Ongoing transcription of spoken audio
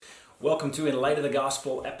Welcome to In Light of the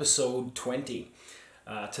Gospel, episode 20.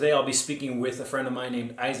 Today I'll be speaking with a friend of mine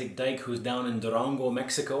named Isaac Dyke, who's down in Durango,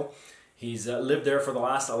 Mexico. He's lived there for the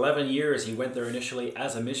last 11 years. He went there initially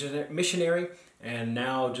as a missionary and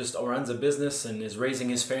now just runs a business and is raising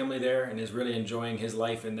his family there and is really enjoying his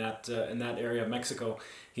life in that area of Mexico.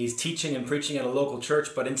 He's teaching and preaching at a local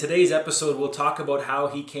church, but in today's episode we'll talk about how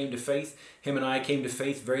he came to faith. Him and I came to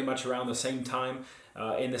faith very much around the same time,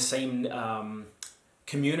 in the same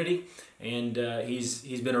community, and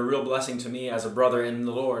he's been a real blessing to me as a brother in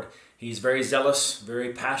the Lord. He's very zealous,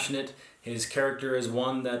 very passionate. His character is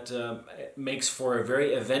one that makes for a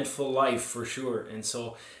very eventful life for sure, and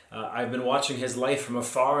so I've been watching his life from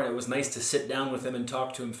afar, and it was nice to sit down with him and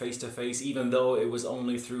talk to him face to face, even though it was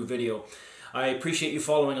only through video. I appreciate you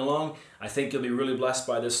following along. I think you'll be really blessed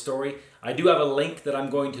by this story. I do have a link that I'm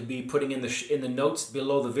going to be putting in the notes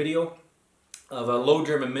below the video of a Low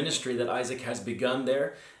German ministry that Isaac has begun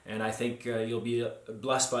there, and I think you'll be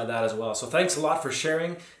blessed by that as well. So thanks a lot for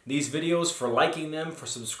sharing these videos, for liking them, for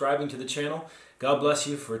subscribing to the channel. God bless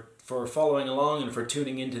you for following along and for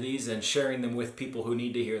tuning into these and sharing them with people who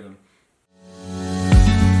need to hear them.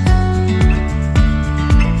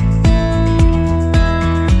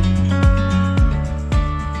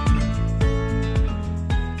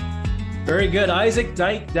 Very good. Isaac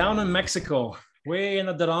Dyke down in Mexico, way in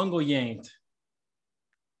the Durango yanked.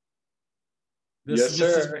 Yes,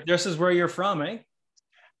 sir. This is where you're from, eh?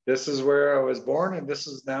 This is where I was born, and this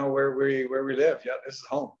is now where we live. Yeah, this is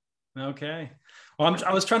home. Okay. Well,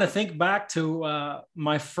 I was trying to think back to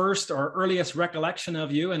my first or earliest recollection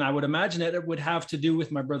of you, and I would imagine it would have to do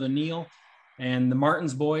with my brother Neil and the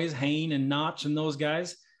Martins boys, Hayne and Notch and those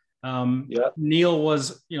guys. Neil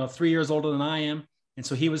was, 3 years older than I am, and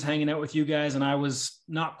so he was hanging out with you guys, and I was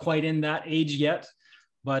not quite in that age yet.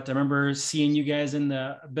 But I remember seeing you guys in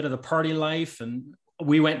a bit of the party life, and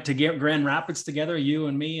we went to Grand Rapids together, you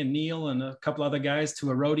and me and Neil and a couple other guys,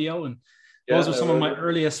 to a rodeo, and those are some of my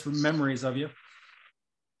earliest memories of you.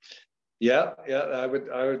 Yeah, I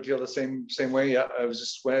would feel the same way. Yeah, I was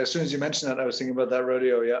just, as soon as you mentioned that, I was thinking about that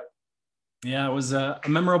rodeo. Yeah, it was a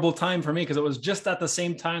memorable time for me because it was just at the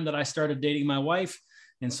same time that I started dating my wife,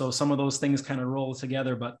 and so some of those things kind of roll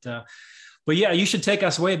together. But yeah, you should take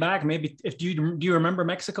us way back. Maybe do you remember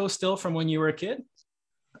Mexico still from when you were a kid?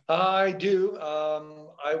 I do.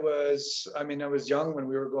 I was young when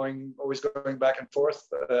we were always going back and forth.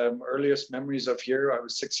 Earliest memories of here, I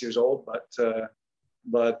was 6 years old,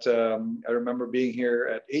 but I remember being here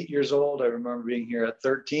at 8 years old. I remember being here at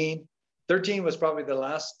 13. 13 was probably the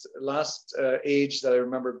last age that I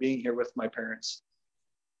remember being here with my parents.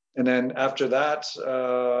 And then after that,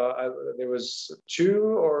 there was 2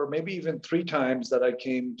 or maybe even 3 times that I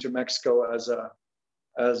came to Mexico as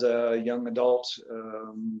a young adult.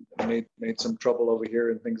 Made some trouble over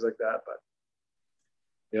here and things like that. But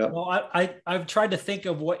yeah. Well, I've tried to think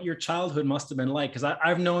of what your childhood must have been like, because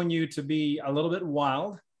I've known you to be a little bit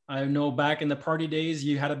wild. I know back in the party days,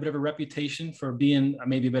 you had a bit of a reputation for being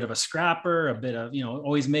maybe a bit of a scrapper, a bit of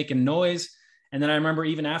always making noise. And then I remember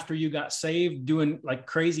even after you got saved, doing like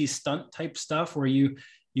crazy stunt type stuff where you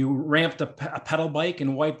ramped a pedal bike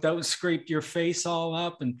and wiped out, scraped your face all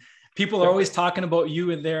up. And people are always talking about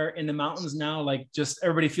you there in the mountains now. Like, just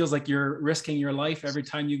everybody feels like you're risking your life every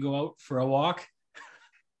time you go out for a walk.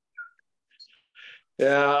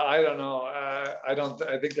 Yeah, I don't know.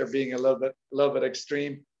 I think they're being a little bit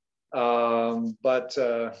extreme. But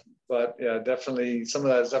yeah, definitely some of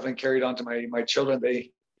that is definitely carried on to my children.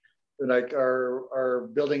 Like our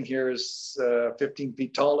building here is 15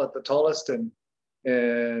 feet tall at the tallest, and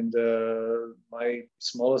my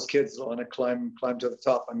smallest kids want to climb to the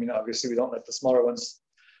top. I mean, obviously we don't let the smaller ones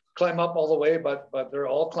climb up all the way, but they're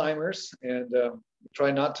all climbers, and try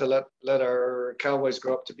not to let our cowboys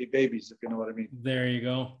grow up to be babies, if you know what I mean. There you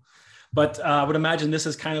go. But I would imagine this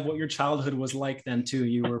is kind of what your childhood was like then too.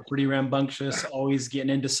 You were pretty rambunctious, always getting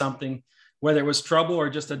into something, whether it was trouble or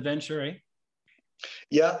just adventure, eh?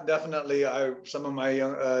 Yeah, definitely. Some of my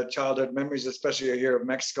young childhood memories, especially here of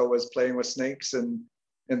Mexico, was playing with snakes and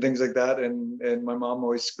things like that. And my mom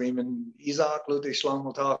always screaming, "Isaac, lute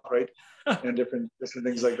schlang talk," right? And different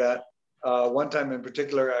things like that. One time in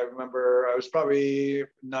particular, I remember I was probably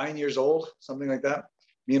 9 years old, something like that.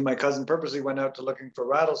 Me and my cousin purposely went out to looking for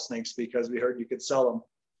rattlesnakes because we heard you could sell them.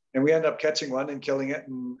 And we ended up catching one and killing it.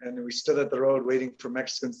 And we stood at the road waiting for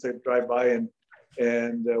Mexicans to drive by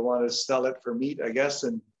and wanted to sell it for meat, I guess.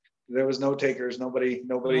 And there was no takers. Nobody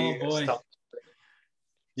stopped.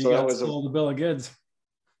 You got sold the bill of goods.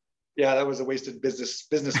 Yeah, that was a wasted business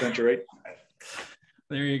venture, right?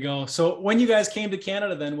 There you go. So when you guys came to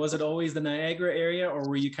Canada then, was it always the Niagara area, or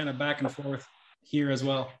were you kind of back and forth here as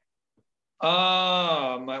well?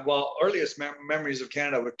 My earliest memories of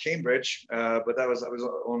Canada were Cambridge, but I was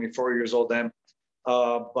only 4 years old then.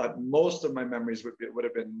 But most of my memories would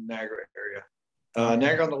have been Niagara area,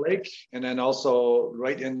 Niagara on the Lake, and then also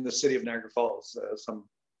right in the city of Niagara Falls. Some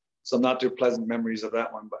not too pleasant memories of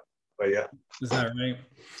that one, but yeah. Is that right?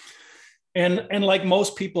 And like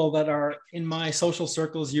most people that are in my social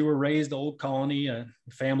circles, you were raised Old Colony. Your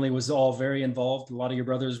family was all very involved. A lot of your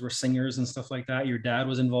brothers were singers and stuff like that. Your dad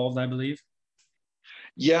was involved, I believe.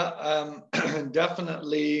 Yeah,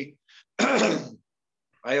 definitely.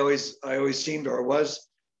 I always seemed or was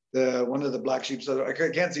the one of the black sheep. So I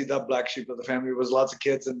can't see the black sheep of the family. It was lots of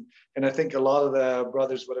kids, and I think a lot of the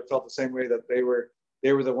brothers would have felt the same way, that they were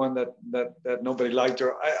the one that nobody liked.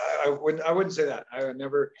 Or I wouldn't say that. I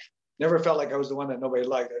never felt like I was the one that nobody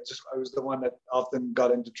liked. I was the one that often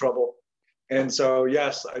got into trouble. And so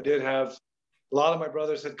yes, I did have a lot of my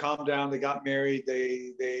brothers had calmed down. They got married.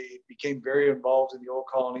 They became very involved in the Old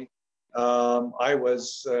Colony. I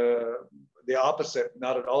was the opposite,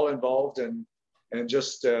 not at all involved, and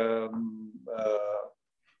just Ramtom,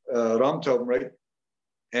 right?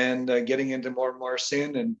 And getting into more and more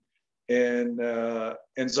sin, and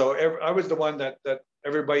so I was the one that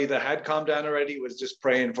everybody that had calmed down already was just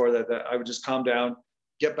praying for, that I would just calm down,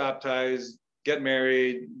 get baptized, get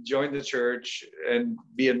married, join the church, and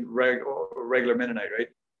be a regular Mennonite, right?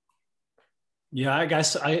 Yeah, I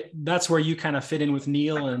guess that's where you kind of fit in with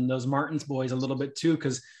Neil and those Martins boys a little bit too,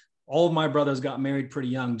 because all of my brothers got married pretty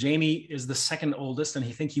young. Jamie is the second oldest, and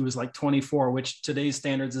he was like 24, which today's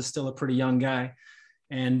standards is still a pretty young guy.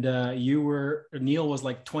 And Neil was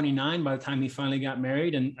like 29 by the time he finally got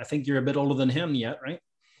married, and I think you're a bit older than him yet, right?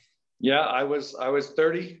 Yeah, I was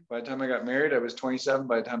 30 by the time I got married. I was 27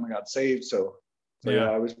 by the time I got saved. So yeah,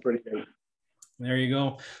 I was pretty good. There you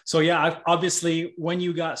go. So yeah, obviously when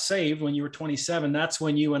you got saved, when you were 27, that's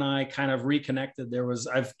when you and I kind of reconnected.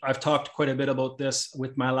 I've talked quite a bit about this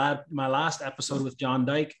with my last episode with John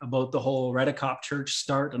Dyke about the whole Redicop Church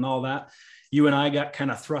start and all that. You and I got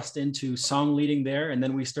kind of thrust into song leading there, and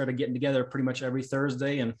then we started getting together pretty much every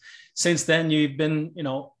Thursday. And since then, you've been,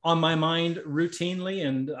 on my mind routinely,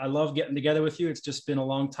 and I love getting together with you. It's just been a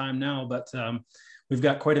long time now, but we've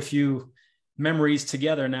got quite a few memories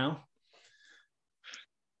together now.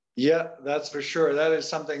 Yeah, that's for sure. That is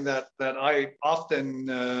something that I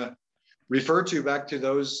often refer to, back to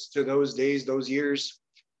those days, those years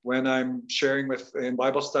when I'm sharing in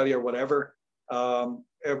Bible study or whatever.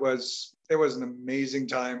 It was an amazing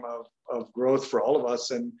time of growth for all of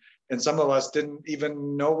us, and some of us didn't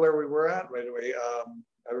even know where we were at right away.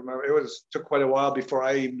 I remember took quite a while before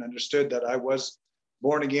I even understood that I was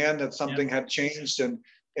born again, that something had changed,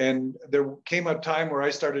 and there came a time where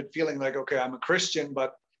I started feeling like, okay, I'm a Christian,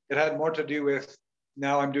 but it had more to do with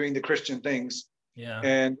now I'm doing the Christian things. Yeah.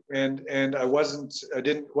 And I wasn't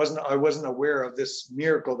aware of this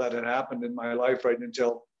miracle that had happened in my life right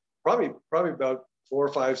until probably about 4,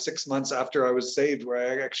 5, 6 months after I was saved, where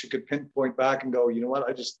I actually could pinpoint back and go, you know what,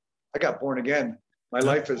 I got born again. My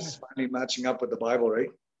life is finally matching up with the Bible, right?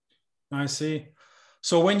 I see.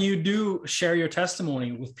 So when you do share your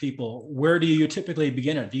testimony with people, where do you typically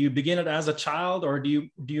begin it? Do you begin it as a child, or do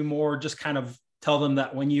you more just kind of tell them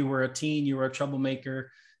that when you were a teen, you were a troublemaker,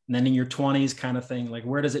 and then in your 20s kind of thing? Like,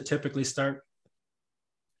 where does it typically start?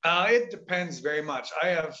 It depends very much.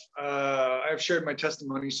 I've shared my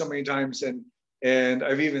testimony so many times, and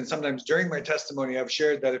I've even sometimes during my testimony, I've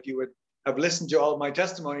shared that if you would have listened to all of my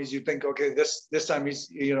testimonies, you'd think, okay, this time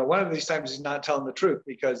he's, one of these times he's not telling the truth,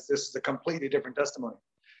 because this is a completely different testimony.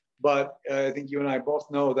 But I think you and I both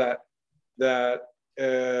know that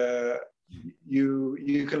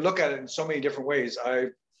you can look at it in so many different ways.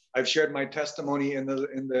 I've shared my testimony in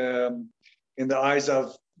the eyes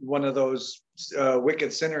of one of those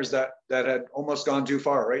wicked sinners that had almost gone too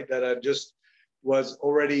far, right? That had just was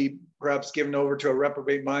already perhaps given over to a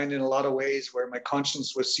reprobate mind in a lot of ways, where my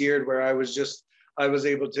conscience was seared, where I was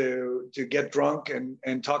able to get drunk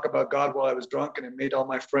and talk about God while I was drunk, and it made all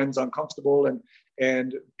my friends uncomfortable.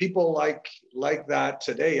 And people like that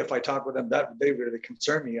today, if I talk with them, that they really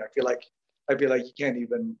concern me. I feel like you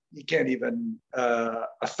can't even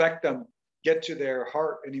affect them, get to their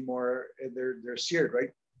heart anymore. They're seared, right?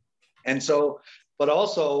 And so, but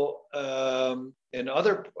also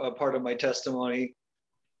another part of my testimony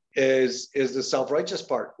is the self-righteous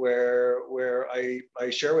part, where I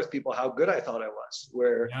share with people how good I thought I was,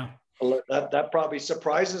 where that probably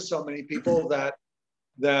surprises so many people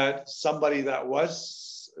that somebody that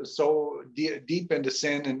was so deep into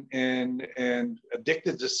sin and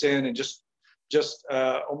addicted to sin and just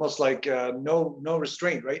almost like no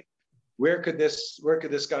restraint, right? Where could this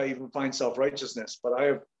guy even find self-righteousness? But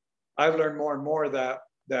I've learned more and more that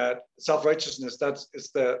self-righteousness, that's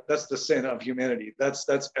the sin of humanity.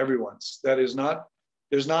 That's everyone's. That is not,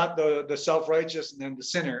 there's not the self-righteous and then the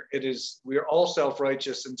sinner. It is, we are all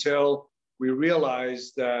self-righteous until we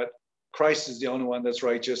realize that Christ is the only one that's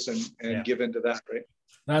righteous, and give into that, right?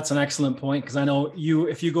 That's an excellent point, because I know you,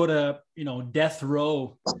 if you go to, death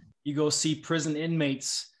row, you go see prison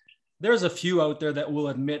inmates, there's a few out there that will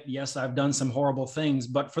admit, yes, I've done some horrible things,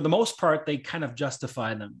 but for the most part, they kind of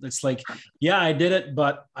justify them. It's like, yeah, I did it,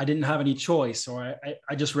 but I didn't have any choice, or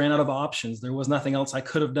I just ran out of options. There was nothing else I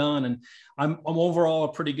could have done. And I'm overall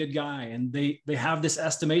a pretty good guy. And they have this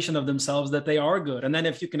estimation of themselves that they are good. And then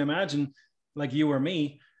if you can imagine, like you or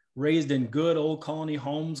me, raised in good old colony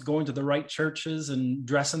homes, going to the right churches and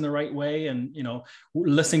dressing the right way, and,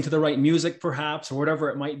 listening to the right music perhaps, or whatever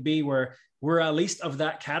it might be, where we're at least of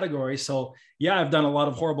that category. So yeah, I've done a lot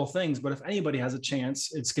of horrible things, but if anybody has a chance,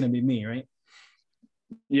 it's going to be me, right?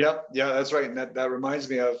 Yeah, that's right. And that reminds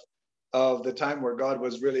me of the time where God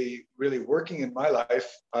was really, really working in my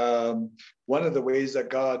life. One of the ways that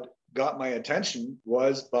God got my attention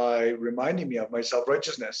was by reminding me of my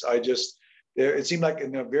self-righteousness. It seemed like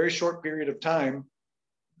in a very short period of time,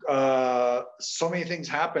 so many things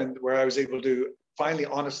happened where I was able to finally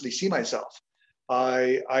honestly see myself.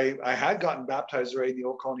 I had gotten baptized already in the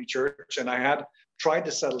Old Colony Church, and I had tried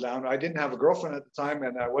to settle down. I didn't have a girlfriend at the time,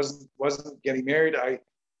 and I wasn't getting married.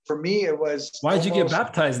 For me, it was. Why did you get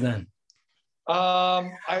baptized then?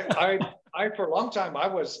 I for a long time I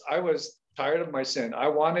was tired of my sin. I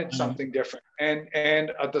wanted something different,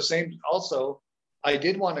 and at the same also, I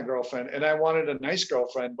did want a girlfriend, and I wanted a nice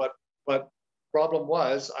girlfriend. But problem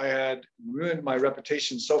was, I had ruined my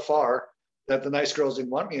reputation so far that the nice girls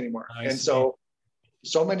didn't want me anymore, and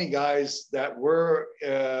so many guys that were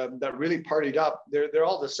that really partied up, they're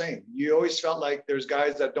all the same. You always felt like there's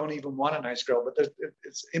guys that don't even want a nice girl, but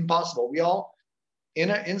it's impossible. We all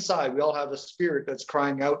inside, we all have a spirit that's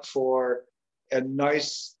crying out for a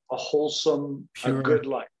nice, a wholesome, a good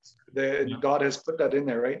life. God has put that in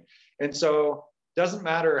there, right? And so it doesn't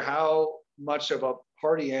matter how much of a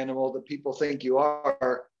party animal that people think you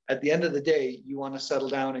are. At the end of the day, you want to settle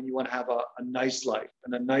down and you want to have a nice life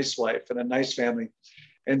and a nice wife and a nice family.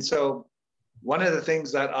 And so one of the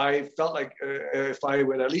things that I felt like if I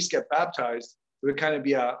would at least get baptized, it would kind of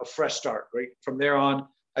be a fresh start, right? From there on,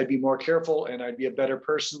 I'd be more careful and I'd be a better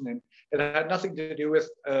person. And it had nothing to do with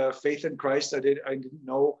faith in Christ. I didn't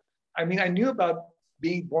know. I mean, I knew about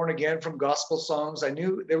being born again from gospel songs. I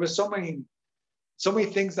knew there was so many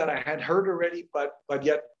things that I had heard already, but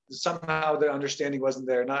yet somehow the understanding wasn't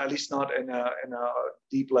there, at least not in a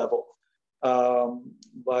deep level. And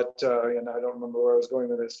I don't remember where I was going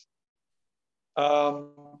with this.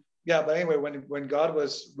 But anyway, when God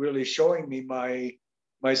was really showing me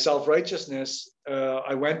my self-righteousness,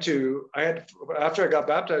 after I got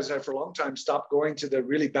baptized, I for a long time stopped going to the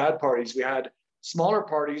really bad parties. We had smaller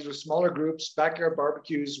parties with smaller groups, backyard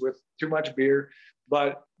barbecues with too much beer,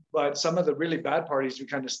 but some of the really bad parties we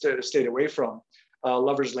kind of stayed away from.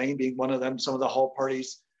 Lover's Lane being one of them, some of the hall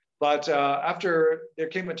parties. But after there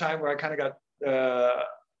came a time where I kind of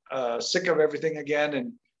got sick of everything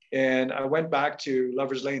again, and I went back to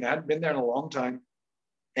Lover's Lane. I hadn't been there in a long time,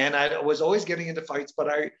 and I was always getting into fights. But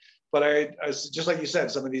I just like you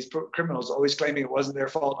said, some of these criminals always claiming it wasn't their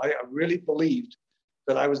fault. I really believed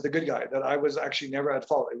that I was the good guy, that I was actually never at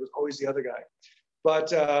fault. It was always the other guy.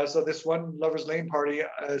 But so this one Lover's Lane party,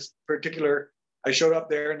 as particular. I showed up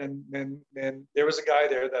there, and then there was a guy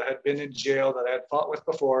there that had been in jail that I had fought with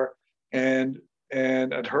before, and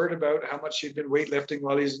I'd heard about how much he'd been weightlifting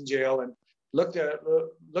while he's in jail, and looked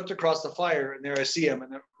across the fire, and there I see him,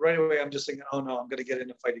 and right away I'm just thinking, oh no, I'm going to get in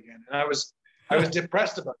a fight again, and I was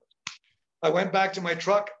depressed about it. I went back to my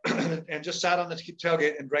truck and just sat on the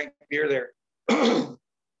tailgate and drank beer there,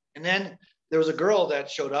 and then there was a girl that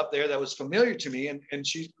showed up there that was familiar to me, and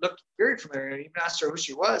she looked very familiar. I even asked her who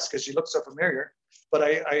she was because she looked so familiar. But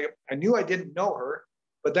I knew I didn't know her.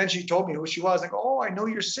 But then she told me who she was. Like, oh, I know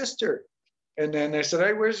your sister. And then I said,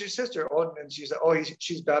 hey, where's your sister? Oh, and she said, oh,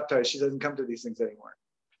 she's baptized. She doesn't come to these things anymore.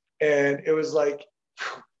 And it was like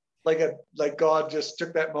God just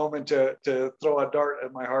took that moment to throw a dart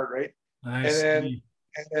at my heart, right? Nice. And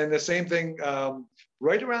then the same thing.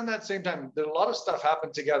 Right around that same time, a lot of stuff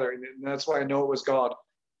happened together, and that's why I know it was God.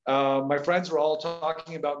 My friends were all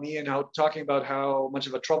talking about me and talking about how much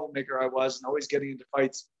of a troublemaker I was and always getting into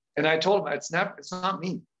fights. And I told them, it's not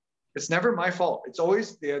me. It's never my fault. It's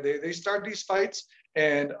always they start these fights,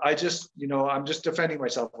 and I just, I'm just defending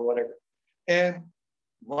myself or whatever. And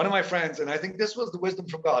one of my friends, and I think this was the wisdom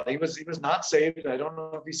from God. He was not saved. I don't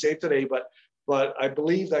know if he's saved today, but I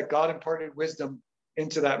believe that God imparted wisdom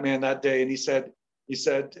into that man that day. And he said,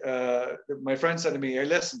 my friend said to me, hey,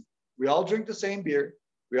 listen, we all drink the same beer.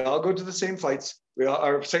 We all go to the same fights. We all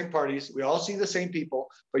are same parties. We all see the same people,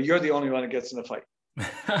 but you're the only one that gets in a fight.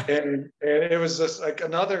 and it was just like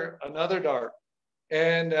another dark.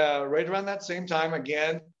 And right around that same time,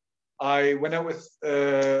 again, I went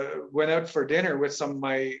out for dinner with some of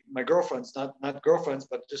my girlfriends, not girlfriends,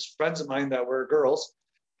 but just friends of mine that were girls.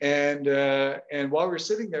 And while we were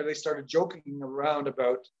sitting there, they started joking around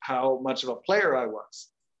about how much of a player I was,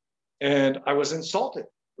 and I was insulted,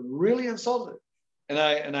 really insulted. And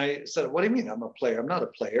I said, "What do you mean I'm a player? I'm not a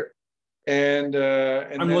player." And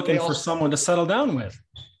I'm looking for someone to settle down with.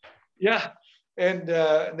 Yeah, and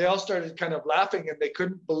they all started kind of laughing, and they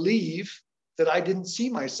couldn't believe that I didn't see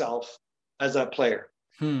myself as that player.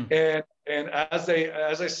 And as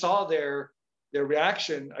I saw their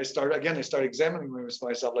reaction, I started examining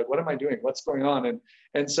myself, like, what am I doing? What's going on?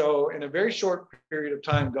 And so in a very short period of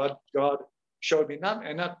time, God showed me,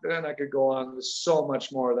 and I could go on. There's so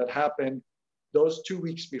much more that happened those 2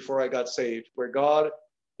 weeks before I got saved, where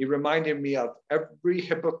He reminded me of every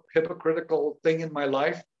hypocritical thing in my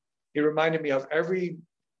life. He reminded me of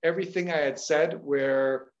everything I had said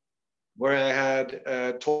where I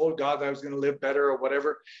had told God that I was going to live better or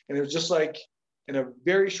whatever. And it was just like, in a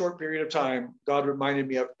very short period of time, God reminded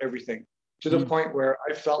me of everything, to the point where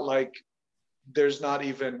I felt like there's not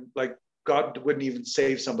even, like, God wouldn't even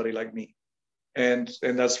save somebody like me. And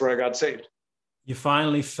that's where I got saved. You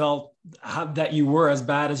finally felt that you were as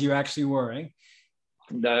bad as you actually were, eh?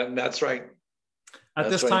 That's right. At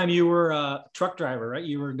this time, you were a truck driver, right?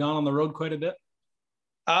 You were gone on the road quite a bit.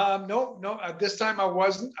 No. At this time, I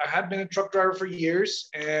wasn't. I had been a truck driver for years,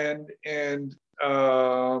 and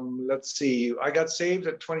let's see. I got saved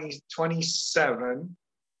at 27,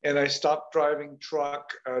 and I stopped driving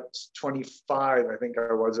truck at 25. I think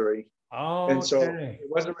I was already. Oh, and so it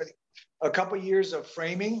was already a couple of years of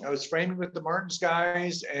framing. I was framing with the Martins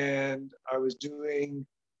guys, and I was doing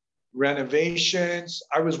renovations.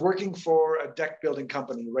 I was working for a deck building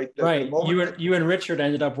company, right? Right. You and Richard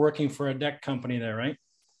ended up working for a deck company there, right?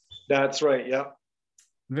 That's right. Yeah.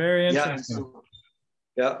 Very interesting.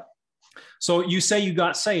 Yeah. So you say you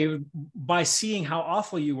got saved by seeing how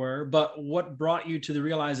awful you were, but what brought you to the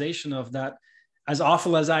realization of that? As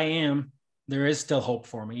awful as I am, there is still hope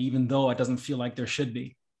for me, even though it doesn't feel like there should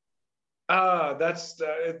be. That's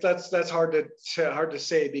hard to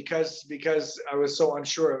say because I was so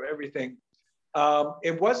unsure of everything.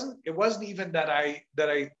 It wasn't even that I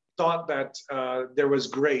thought that there was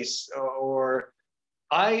grace, or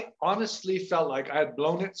I honestly felt like I had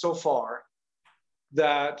blown it so far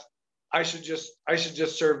that I should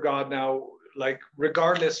just serve God now, like,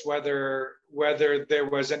 regardless whether there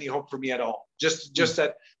was any hope for me at all. Just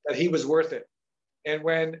that He was worth it. And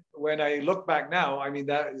when I look back now, I mean,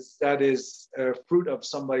 that is a fruit of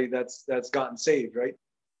somebody that's gotten saved, right?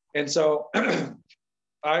 And so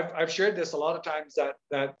I've shared this a lot of times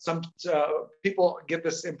that some people get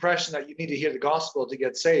this impression that you need to hear the gospel to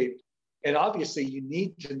get saved, and obviously you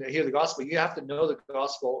need to hear the gospel. You have to know the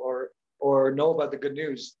gospel or know about the good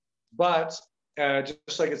news. But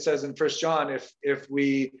just like it says in 1 John, if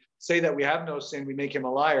we say that we have no sin, we make Him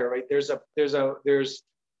a liar, right?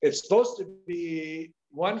 It's supposed to be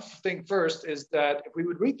one thing first, is that if we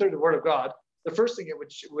would read through the Word of God, the first thing it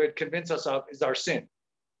would convince us of is our sin.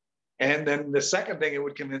 And then the second thing it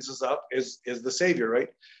would convince us of is the Savior, right?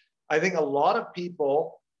 I think a lot of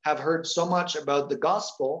people have heard so much about the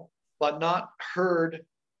gospel, but not heard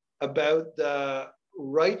about the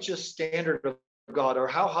righteous standard of God, or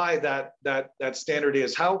how high that standard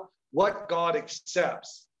is, what God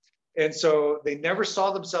accepts. And so they never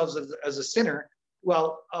saw themselves as a sinner.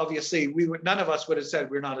 Well, obviously, none of us would have said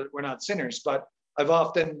we're not sinners, but I've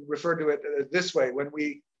often referred to it this way: when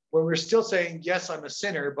we're still saying, yes, I'm a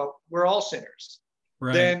sinner, but we're all sinners,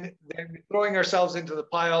 right? Then throwing ourselves into the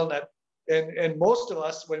pile and most of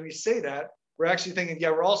us, when we say that, we're actually thinking,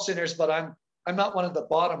 yeah, we're all sinners, but I'm not one of the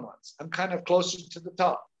bottom ones. I'm kind of closer to the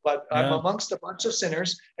top, but I'm amongst a bunch of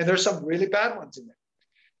sinners, and there's some really bad ones in there.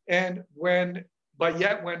 And when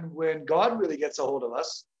God really gets a hold of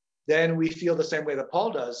us, then we feel the same way that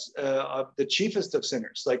Paul does, of the chiefest of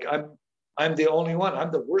sinners. Like, I'm the only one.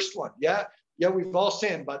 I'm the worst one. Yeah, we've all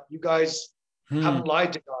sinned, but you guys haven't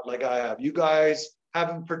lied to God like I have. You guys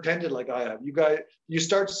haven't pretended like I have. You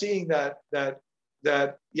start seeing that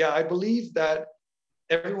I believe that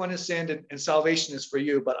everyone has sinned and salvation is for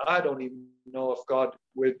you, but I don't even know if God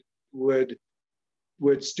would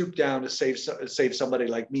stoop down to save somebody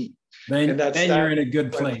like me. Then you're in a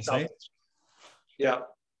good place, right? Yeah.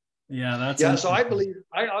 Yeah, that's so I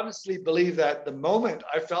honestly believe that the moment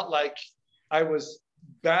I felt like I was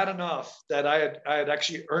bad enough that I had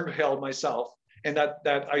actually earned hell myself, and that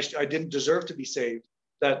I didn't deserve to be saved,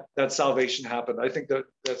 that salvation happened. I think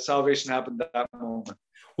that salvation happened at that moment.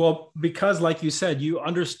 Well, because like you said, you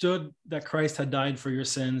understood that Christ had died for your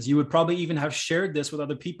sins. You would probably even have shared this with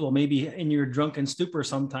other people, maybe in your drunken stupor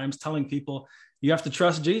sometimes, telling people you have to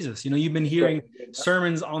trust Jesus. You know, you've been hearing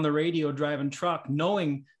sermons on the radio, driving truck,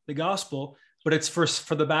 knowing the gospel, but it's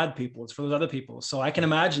for the bad people. It's for those other people. So I can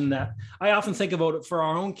imagine that. I often think about it for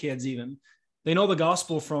our own kids even. They know the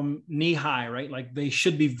gospel from knee high, right? Like they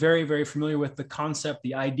should be very, very familiar with the concept,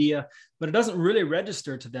 the idea, but it doesn't really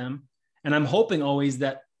register to them. And I'm hoping always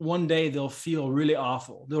that one day they'll feel really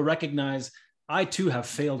awful. They'll recognize, I too have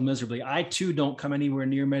failed miserably. I too don't come anywhere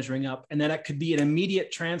near measuring up. And then it could be an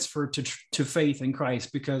immediate transfer to faith in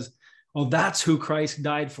Christ because, oh, that's who Christ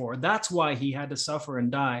died for. That's why he had to suffer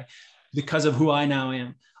and die, because of who I now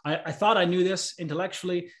am. I thought I knew this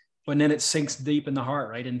intellectually, but then it sinks deep in the heart,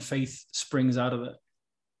 right? And faith springs out of it.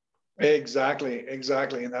 Exactly.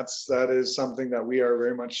 And that is something that we are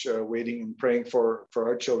very much waiting and praying for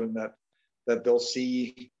our children, that they'll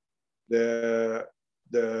see the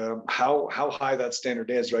how high that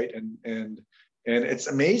standard is, right? And it's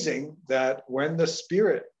amazing that when the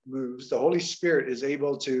Spirit moves, the Holy Spirit is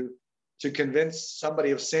able to convince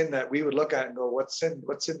somebody of sin, that we would look at and go, what sin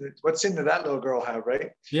did that little girl have,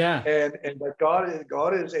 right? Yeah. And that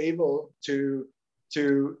God is able to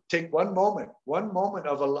take one moment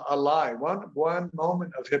of a lie, one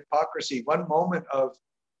moment of hypocrisy, one moment of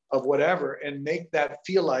whatever, and make that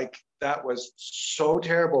feel like that was so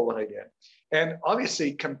terrible what I did. And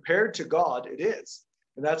obviously compared to God, it is.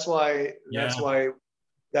 And that's why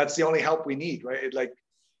that's the only help we need, right? Like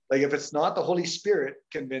if it's not the Holy Spirit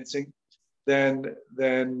convincing, then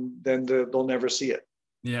they'll never see it.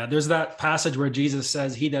 Yeah, there's that passage where Jesus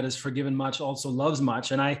says, he that is forgiven much also loves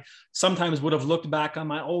much. And I sometimes would have looked back on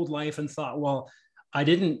my old life and thought, well, I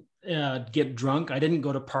didn't get drunk. I didn't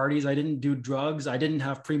go to parties. I didn't do drugs. I didn't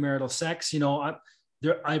have premarital sex. You know,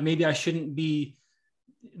 maybe I shouldn't be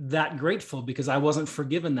that grateful because I wasn't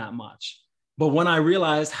forgiven that much. But when I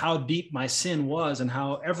realized how deep my sin was and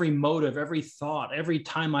how every motive, every thought, every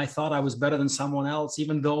time I thought I was better than someone else,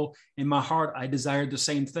 even though in my heart I desired the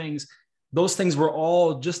same things, those things were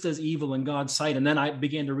all just as evil in God's sight. And then I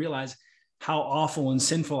began to realize how awful and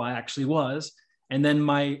sinful I actually was. And then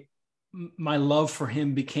my love for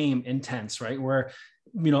him became intense, right? Where,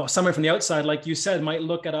 you know, somebody from the outside, like you said, might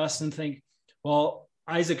look at us and think, well,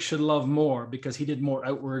 Isaac should love more because he did more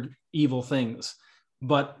outward evil things.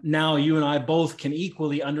 But now you and I both can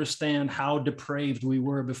equally understand how depraved we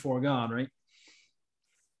were before God, right?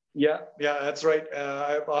 Yeah, that's right.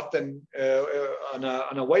 I've often on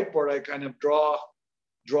a whiteboard, I kind of draw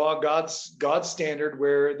God's standard,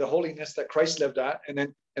 where the holiness that Christ lived at,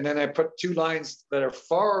 and then I put two lines that are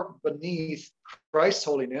far beneath Christ's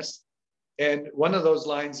holiness, and one of those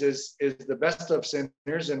lines is the best of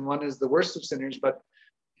sinners, and one is the worst of sinners. But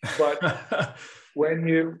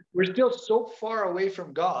we're still so far away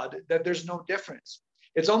from God that there's no difference.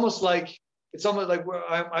 It's almost like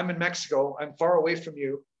I'm in Mexico. I'm far away from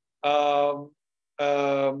you.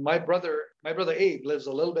 My brother Abe lives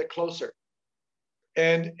a little bit closer,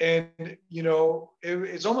 and you know,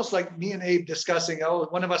 it's almost like me and Abe discussing, oh,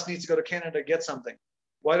 one of us needs to go to Canada to get something.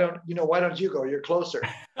 Why don't you go? You're closer.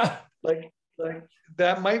 like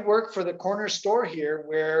that might work for the corner store here,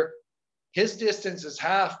 where his distance is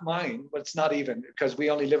half mine, but it's not even, because we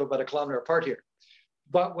only live about a kilometer apart here.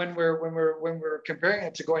 But when we're comparing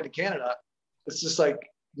it to going to Canada, it's just like,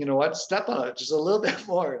 you know what, step on it just a little bit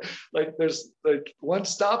more. Like there's like one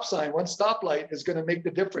stop sign, one stoplight is going to make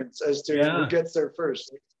the difference as to who gets there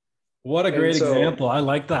first. What a great example. I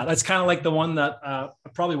like that. That's kind of like the one that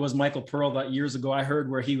probably was Michael Pearl that years ago I heard,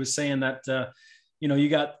 where he was saying that, you know, you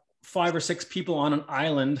got 5 or 6 people on an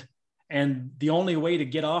island, and the only way to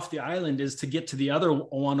get off the island is to get to the other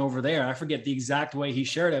one over there. I forget the exact way he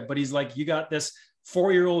shared it, but he's like, you got this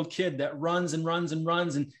 4-year-old kid that runs and runs and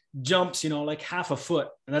runs and jumps, you know, like half a foot,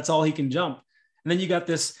 and that's all he can jump. And then you got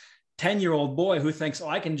this 10-year-old boy who thinks, oh,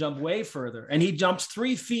 I can jump way further. And he jumps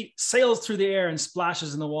 3 feet, sails through the air and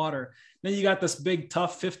splashes in the water. Then you got this big,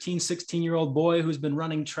 tough 15, 16-year-old boy who's been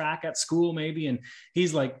running track at school maybe. And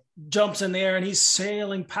he's like, jumps in the air and he's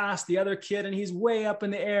sailing past the other kid and he's way up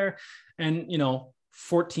in the air. And, you know,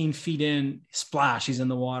 14 feet in, splash, he's in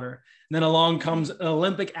the water. And then along comes an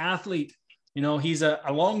Olympic athlete. You know, he's a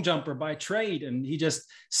long jumper by trade, and he just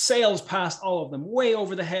sails past all of them, way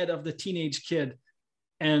over the head of the teenage kid.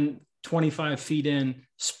 And 25 feet in,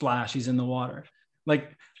 splash, he's in the water.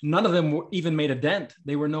 Like none of them even made a dent.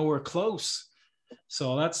 They were nowhere close.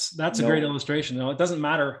 So that's a great illustration. You know, it doesn't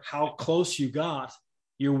matter how close you got.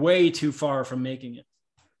 you're way too far from making it.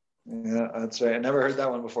 Yeah, that's right. I never heard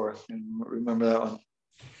that one before. I remember that one.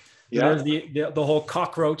 Yeah. There's the whole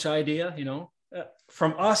cockroach idea, you know,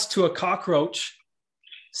 from us to a cockroach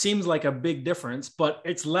seems like a big difference, but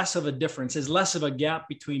it's less of a difference. It's less of a gap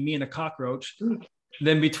between me and a cockroach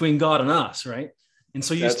than between God and us, right? And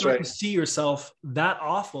so you start to see yourself that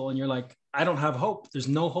awful, and you're like, I don't have hope. There's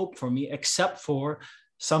no hope for me except for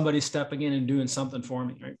somebody stepping in and doing something for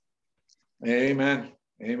me, right? Amen.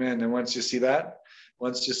 Amen. And once you see that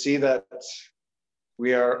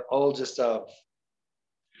we are all just a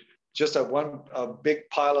big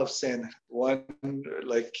pile of sin, one,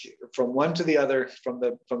 like from one to the other, from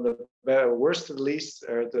the worst to the least,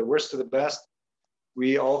 or the worst to the best,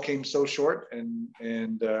 we all came so short,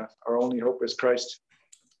 and our only hope is Christ.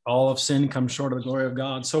 All of sin comes short of the glory of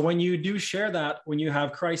God. So when you do share that, when you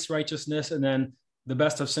have Christ's righteousness and then the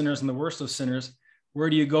best of sinners and the worst of sinners, where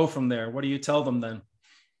do you go from there? What do you tell them then?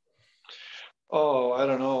 Oh, I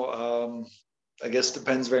don't know. I guess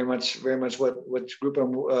depends very much what group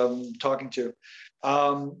I'm talking to.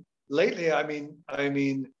 Lately, I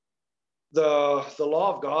mean, the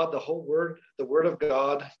law of God, the word of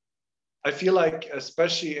God. I feel like,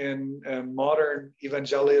 especially in modern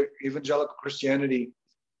evangelical Christianity,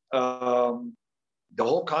 the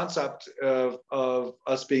whole concept of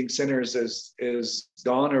us being sinners is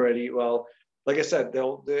gone already. Well, like I said,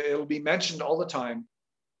 it'll be mentioned all the time,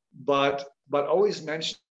 but always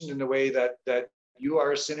mentioned in a way that you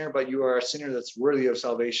are a sinner, but you are a sinner that's worthy of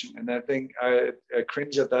salvation. And I think I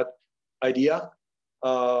cringe at that idea.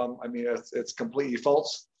 I mean, it's completely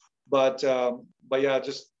false. But yeah,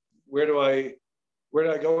 just where do I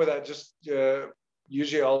go with that? Just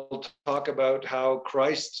usually I'll talk about how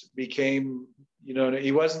Christ became, you know,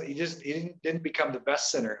 he didn't become the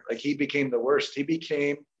best sinner. Like, he became the worst. He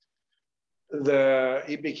became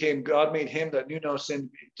God made him that knew no sin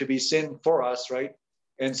to be sin for us, right?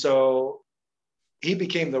 And so he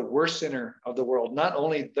became the worst sinner of the world. Not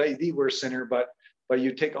only the worst sinner, but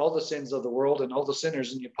you take all the sins of the world and all the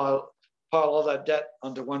sinners, and you pile all that debt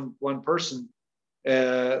onto one person.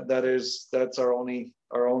 That's our only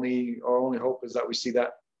hope, is that we see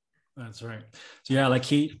that. That's right. So yeah, like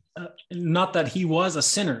he, not that he was a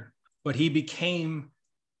sinner, but he became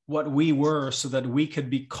what we were so that we could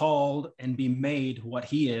be called and be made what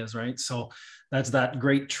he is, right? So that's that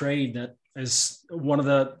great trade that is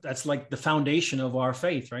that's like the foundation of our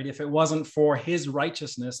faith, right? If it wasn't for his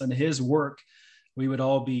righteousness and his work, we would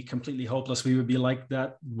all be completely hopeless. We would be like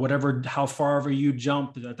that, how far ever you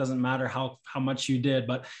jump, that doesn't matter how much you did,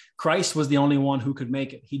 but Christ was the only one who could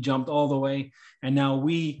make it. He jumped all the way. And now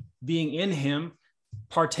we, being in him,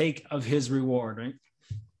 partake of his reward, right?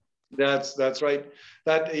 That's right.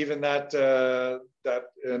 That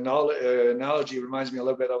analogy reminds me a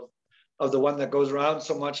little bit of the one that goes around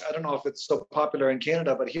so much. I don't know if it's so popular in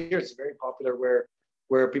Canada, but here it's very popular,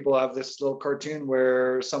 where people have this little cartoon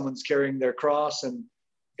where someone's carrying their cross, and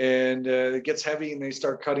it gets heavy, and they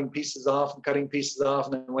start cutting pieces off, and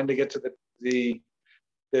then when they get to the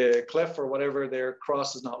cliff or whatever, their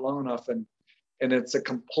cross is not long enough, and it's a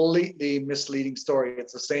completely misleading story.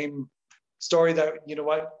 It's the same story that, you know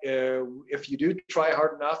what, if you do try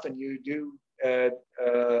hard enough and you do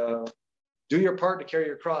do your part to carry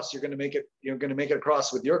your cross, you're going to make it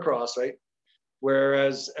across with your cross, right?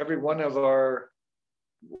 Whereas every one of our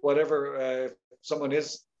if someone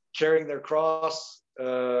is carrying their cross,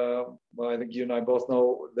 well, I think you and I both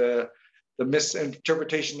know the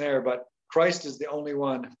misinterpretation there, but Christ is the only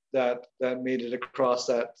one that made it across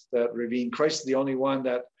that ravine. Christ is the only one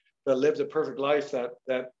that lived a perfect life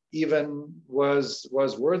that even was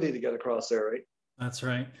worthy to get across there, right? That's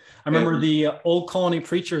right. I remember the Old Colony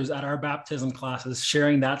preachers at our baptism classes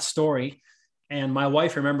sharing that story, and my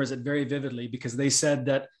wife remembers it very vividly, because they said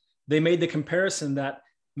that they made the comparison that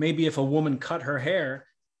maybe if a woman cut her hair,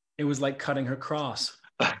 it was like cutting her cross.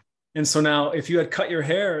 And so now if you had cut your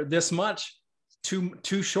hair this much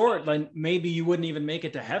too short, then maybe you wouldn't even make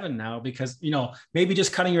it to heaven now, because, you know, maybe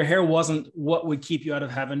just cutting your hair wasn't what would keep you out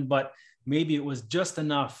of heaven, but maybe it was just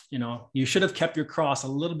enough. You know, you should have kept your cross a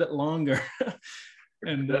little bit longer.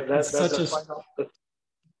 And that's the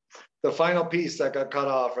final piece that got cut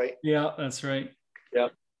off, right? Yeah, that's right. Yeah.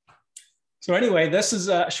 So anyway, this is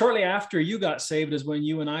shortly after you got saved is when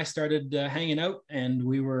you and I started hanging out, and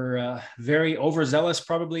we were very overzealous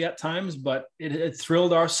probably at times, but it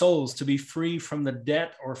thrilled our souls to be free from the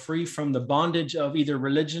debt, or free from the bondage of either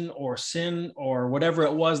religion or sin or whatever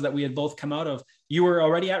it was that we had both come out of. You were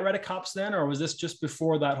already at Redicops then, or was this just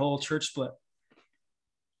before that whole church split?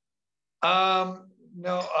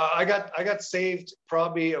 No, I got saved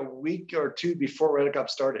probably a week or two before Redicops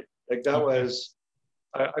started. Like that was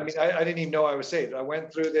I mean, I didn't even know I was saved. I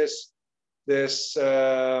went through this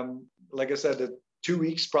like I said, the 2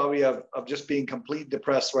 weeks probably of just being completely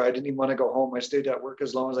depressed, where I didn't even want to go home. I stayed at work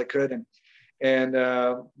as long as I could, and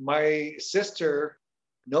my sister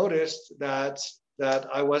noticed that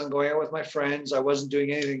I wasn't going out with my friends, I wasn't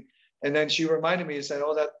doing anything, and then she reminded me and said,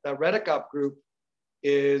 "Oh, that Redicop group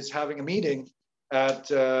is having a meeting at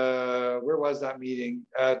where was that meeting?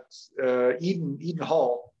 At Eden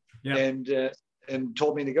Hall," Yeah. and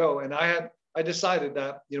told me to go. And I decided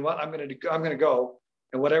that, you know what, I'm going to go,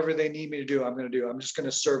 and whatever they need me to do, I'm going to do. I'm just going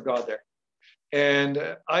to serve God there.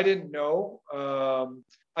 And I didn't know.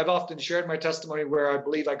 I've often shared my testimony where I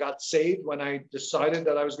believe I got saved when I decided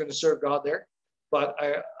that I was going to serve God there. But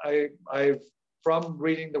I've from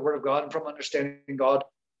reading the Word of God and from understanding God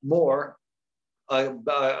more,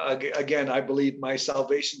 again, I believe my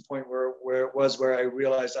salvation point where it was, where I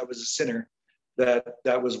realized I was a sinner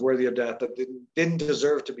that was worthy of death, that didn't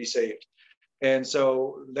deserve to be saved. And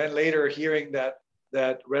so then later, hearing that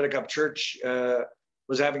Redicop Church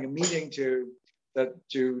was having a meeting to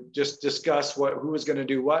just discuss who was going to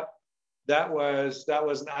do what, that was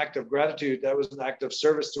an act of gratitude. That was an act of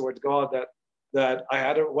service towards God, that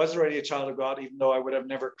I was already a child of God, even though I would have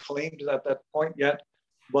never claimed it at that point yet.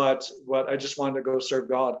 But I just wanted to go serve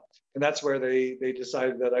God. And that's where they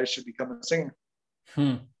decided that I should become a singer.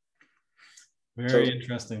 Very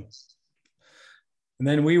interesting. And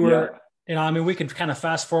then we were, I mean, we could kind of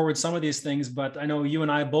fast forward some of these things, but I know you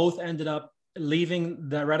and I both ended up leaving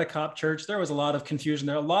the Redicop Church. There was a lot of confusion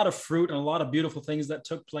there, a lot of fruit and a lot of beautiful things that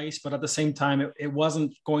took place, but at the same time, it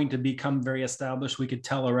wasn't going to become very established. We could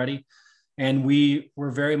tell already. And we were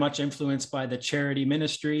very much influenced by the charity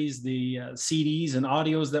ministries, the CDs and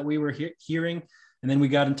audios that we were hearing. And then we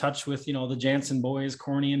got in touch with, the Jansen boys,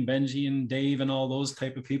 Corny and Benji and Dave and all those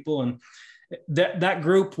type of people. And that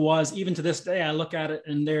group was, even to this day, I look at it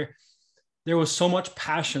and there was so much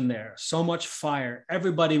passion there, so much fire.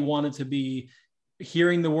 Everybody wanted to be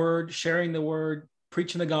hearing the word, sharing the word,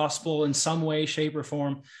 preaching the gospel in some way, shape, or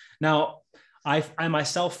form. Now, I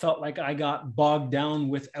myself felt like I got bogged down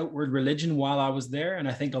with outward religion while I was there. And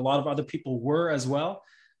I think a lot of other people were as well,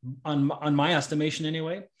 on my estimation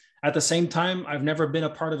anyway. At the same time, I've never been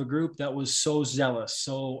a part of a group that was so zealous.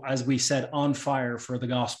 So as we said, on fire for the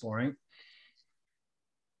gospel, right?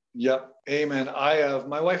 Yep. Amen.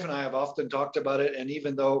 My wife and I have often talked about it. And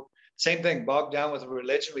even though, same thing, bogged down with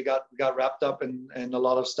religion, we got wrapped up in a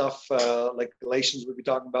lot of stuff, like Galatians we'll be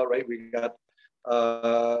talking about, right? We got,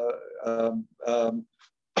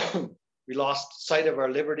 we lost sight of our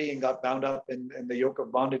liberty and got bound up in the yoke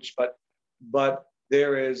of bondage. But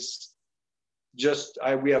there is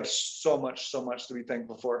we have so much to be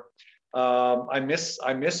thankful for. I miss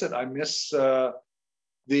it. I miss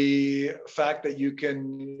the fact that you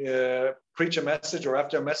can preach a message, or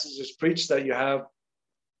after a message is preached, that you have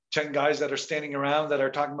 10 guys that are standing around that are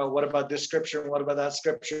talking about, what about this scripture and what about that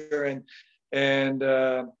scripture, and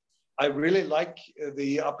I really like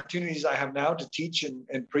the opportunities I have now to teach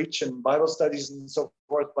and preach and Bible studies and so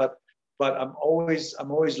forth. But I'm always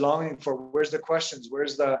longing for, where's the questions?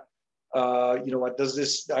 Where's the what does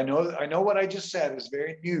this? I know what I just said is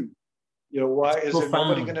very new. Why is it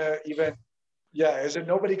nobody gonna even? Yeah, is it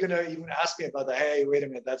nobody gonna even ask me about that? Hey, wait a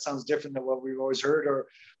minute, that sounds different than what we've always heard,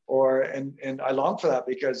 and I long for that,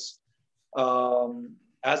 because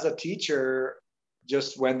as a teacher,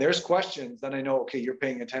 just when there's questions, then I know, okay, you're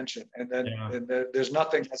paying attention, and then there's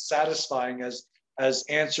nothing as satisfying as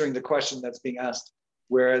answering the question that's being asked.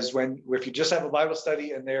 Whereas if you just have a Bible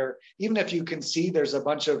study and even if you can see there's a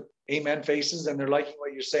bunch of amen faces and they're liking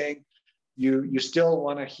what you're saying, you still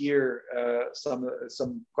want to hear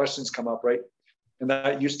some questions come up, right? And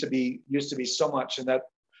that used to be so much. And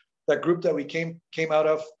that group that we came out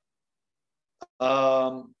of,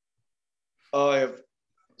 I have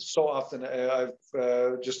so often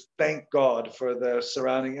I've just thanked God for the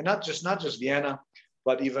surrounding, and not just Vienna,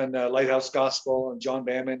 but even Lighthouse Gospel and John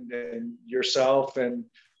Bammond and yourself and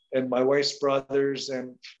my wife's brothers.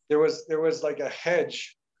 And there was like a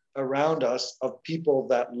hedge around us of people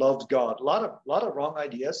that loved God. A lot of wrong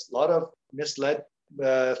ideas, a lot of misled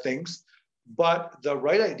things, but the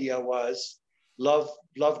right idea was love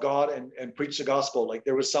God and preach the gospel. Like,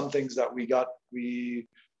 there was some things that we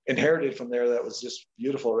inherited from there that was just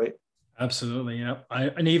beautiful, right? Absolutely, yeah.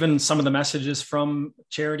 And even some of the messages from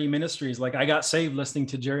charity ministries, like I got saved listening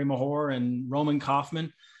to Jerry Mahor and Roman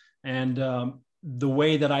Kaufman, and the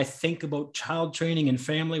way that I think about child training and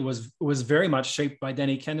family was very much shaped by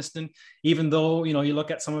Denny Keniston. Even though you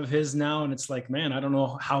look at some of his now, and it's like, man, I don't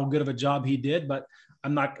know how good of a job he did, but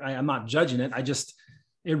I'm not judging it. I just,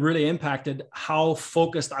 it really impacted how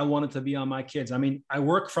focused I wanted to be on my kids. I mean, I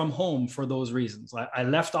work from home for those reasons. I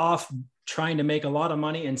left off trying to make a lot of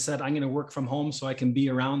money and said, I'm going to work from home so I can be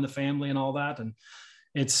around the family and all that. And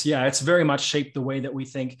it's very much shaped the way that we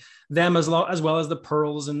think, them as well as the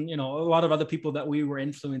Pearls and, a lot of other people that we were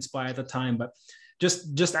influenced by at the time. But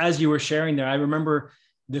just as you were sharing there, I remember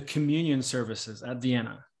the communion services at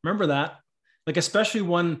Vienna. Remember that? Like, especially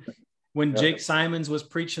when Jake Simons was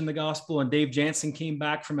preaching the gospel and Dave Jansen came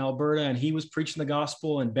back from Alberta and he was preaching the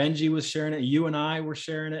gospel and Benji was sharing it, you and I were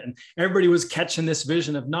sharing it, and everybody was catching this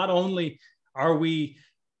vision of not only are we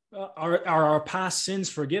are our past sins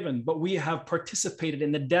forgiven, but we have participated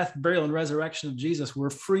in the death, burial, and resurrection of Jesus. We're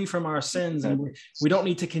free from our sins and we don't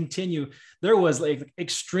need to continue. There was like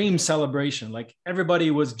extreme celebration. Like,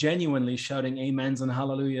 everybody was genuinely shouting amens and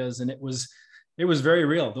hallelujahs, and it was very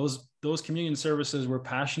real. Those communion services were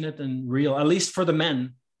passionate and real, at least for the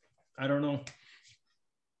men. I don't know.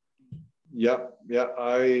 Yeah.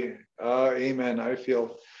 Amen. I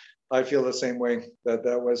feel the same way.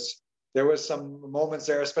 There was some moments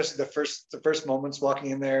there, especially the first moments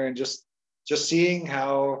walking in there and just seeing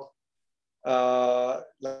how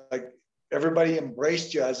like everybody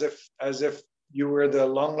embraced you as if you were the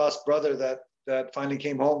long lost brother that finally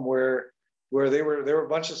came home, where they were a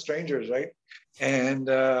bunch of strangers, right? And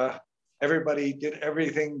everybody did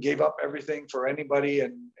everything, gave up everything for anybody,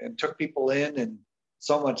 and took people in, and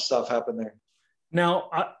so much stuff happened there. Now,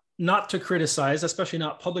 not to criticize, especially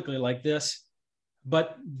not publicly like this,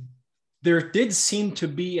 but there did seem to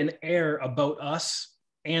be an air about us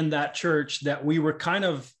and that church that we were kind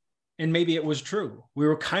of, and maybe it was true, we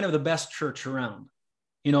were kind of the best church around.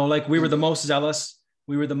 Like, we were the most zealous,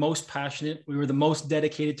 we were the most passionate, we were the most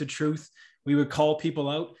dedicated to truth. We would call people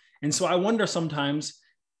out. And so I wonder sometimes,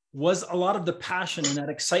 was a lot of the passion and that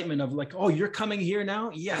excitement of like, oh, you're coming here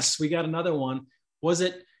now? Yes, we got another one. Was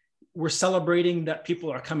it, we're celebrating that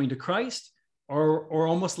people are coming to Christ? Or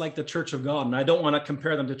almost like the Church of God? And I don't want to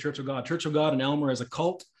compare them to Church of God. Church of God in Elmer is a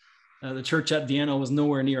cult. The church at Vienna was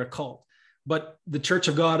nowhere near a cult. But the Church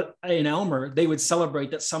of God in Elmer, they would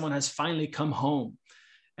celebrate that someone has finally come home.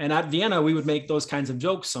 And at Vienna, we would make those kinds of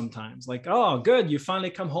jokes sometimes, like, oh, good, you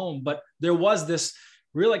finally come home. But there was this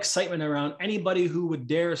real excitement around anybody who would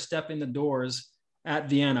dare step in the doors at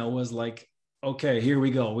Vienna was like, okay, here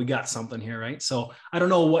we go. We got something here, right? So I don't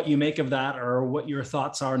know what you make of that or what your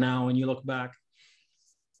thoughts are now when you look back.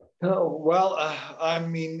 Oh, well, I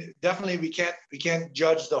mean, definitely we can't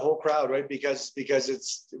judge the whole crowd, right? Because it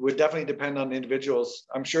would definitely depend on individuals.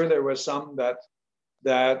 I'm sure there was some that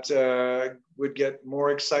would get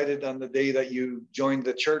more excited on the day that you joined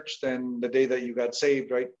the church than the day that you got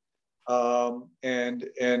saved, right? And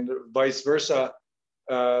vice versa.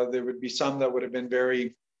 There would be some that would have been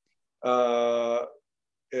very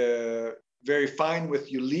fine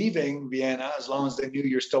with you leaving Vienna as long as they knew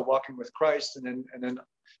you're still walking with Christ, and then.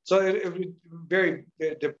 So it would very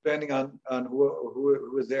depending on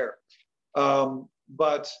who was there,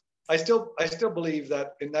 but I still believe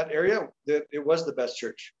that in that area that it was the best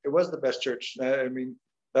church. It was the best church. I mean,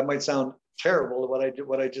 that might sound terrible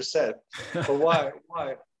what I just said, but why?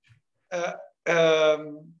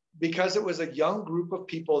 Because it was a young group of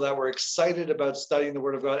people that were excited about studying the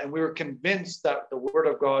Word of God, and we were convinced that the Word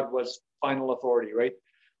of God was final authority, right?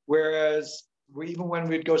 Whereas even when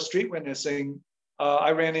we'd go street witnessing.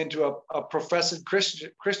 I ran into a professed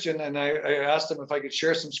Christian, and I asked him if I could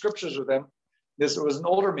share some scriptures with him. This was an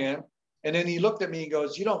older man, and then he looked at me and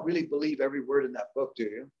goes, "You don't really believe every word in that book, do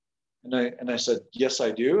you?" And I said, "Yes,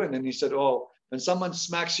 I do." And then he said, "Oh, when someone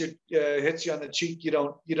smacks you, hits you on the cheek, you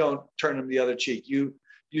don't turn them the other cheek. You'd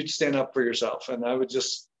stand up for yourself." And I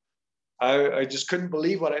just couldn't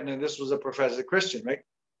believe and this was a professed Christian, right?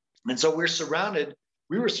 And so we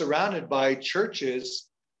were surrounded by churches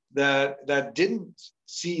that didn't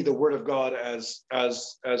see the Word of God as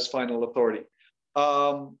final authority.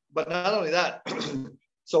 But not only that,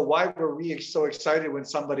 so why were we so excited when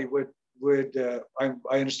somebody would I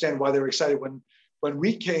understand why they were excited when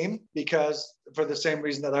we came, because for the same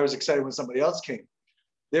reason that I was excited when somebody else came.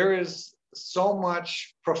 There is so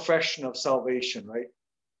much profession of salvation, right?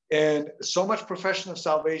 And so much profession of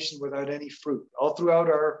salvation without any fruit. All throughout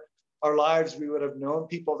our lives, we would have known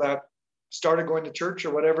people that started going to church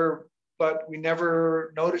or whatever, but we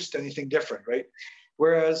never noticed anything different, right?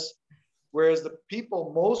 Whereas the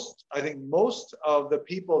people, most of the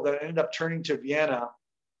people that ended up turning to Vienna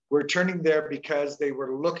were turning there because they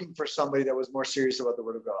were looking for somebody that was more serious about the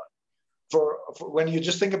Word of God. For when you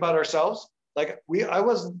just think about ourselves, like I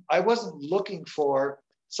wasn't looking for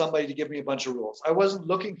somebody to give me a bunch of rules. I wasn't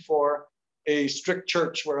looking for a strict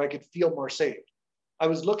church where I could feel more saved. I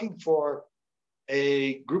was looking for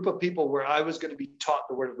a group of people where I was going to be taught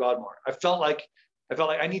the Word of God more. I felt like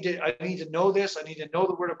I need to know this. I need to know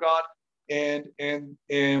the Word of God, and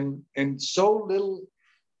so little,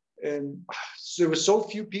 and there was so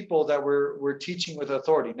few people that were teaching with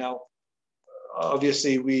authority. Now,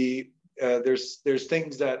 obviously, there's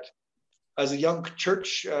things that as a young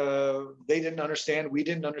church they didn't understand. We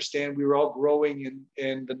didn't understand. We were all growing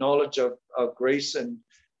in the knowledge of grace, and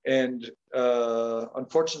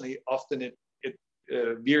unfortunately, often it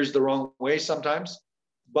veers the wrong way sometimes.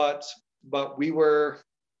 But we were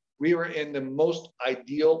in the most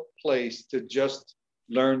ideal place to just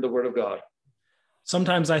learn the Word of God.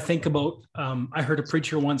 Sometimes I think about, I heard a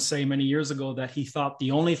preacher once say many years ago that he thought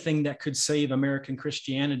the only thing that could save American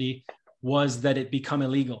Christianity was that it become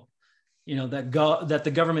illegal. You know, that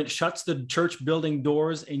the government shuts the church building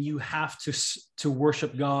doors and you have to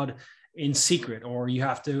worship God in secret, or you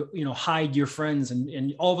have to, hide your friends.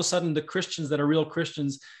 And all of a sudden the Christians that are real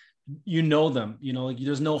Christians, them,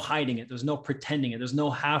 there's no hiding it. There's no pretending it. There's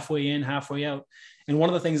no halfway in, halfway out. And one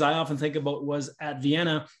of the things I often think about was at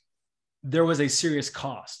Vienna, there was a serious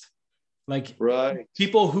cost. Like, right.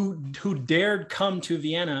 People who dared come to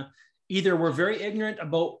Vienna either were very ignorant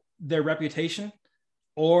about their reputation,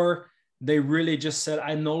 or they really just said,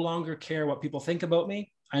 I no longer care what people think about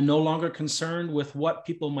me. I'm no longer concerned with what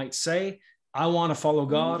people might say. I want to follow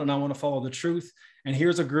God and I want to follow the truth. And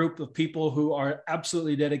here's a group of people who are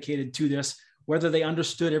absolutely dedicated to this, whether they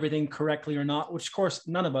understood everything correctly or not, which of course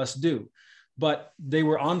none of us do. But they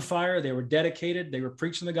were on fire, they were dedicated, they were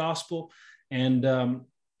preaching the gospel, and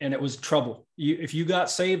it was trouble. If you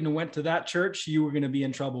got saved and went to that church, you were going to be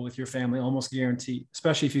in trouble with your family, almost guaranteed,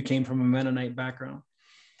 especially if you came from a Mennonite background.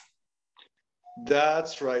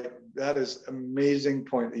 That's right. That is an amazing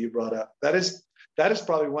point that you brought up. That is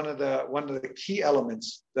probably one of the key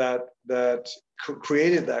elements that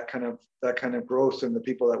created that kind of growth in the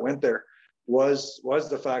people that went there was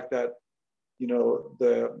the fact that,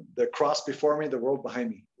 the cross before me, the world behind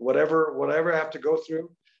me, whatever I have to go through,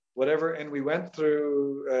 whatever. And we went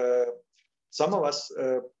through, some of us,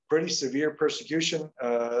 pretty severe persecution,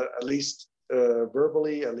 at least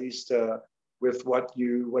verbally, at least with what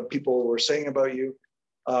people were saying about you.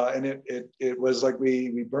 And it was like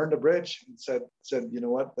we burned a bridge and said, you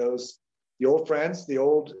know what, the old friends, the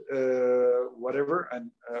old whatever,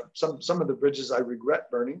 and some of the bridges I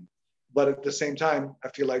regret burning. But at the same time, I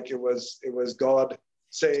feel like it was God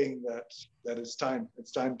saying that it's time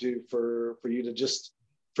for you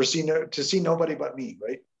to see nobody but me,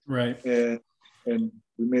 right? Right. And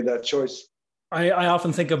we made that choice. I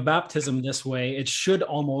often think of baptism this way. It should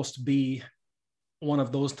almost be one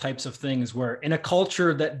of those types of things where, in a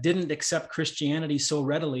culture that didn't accept Christianity so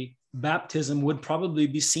readily, baptism would probably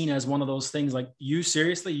be seen as one of those things like, you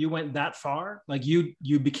seriously, you went that far? Like you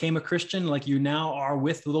became a Christian, like you now are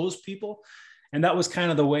with those people? And that was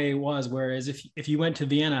kind of the way it was. Whereas if you went to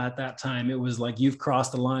Vienna at that time, it was like, you've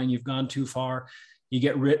crossed the line, you've gone too far, you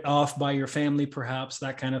get written off by your family, perhaps,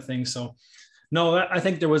 that kind of thing. So no, I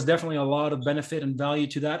think there was definitely a lot of benefit and value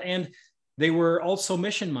to that. And they were also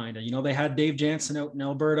mission minded. They had Dave Jansen out in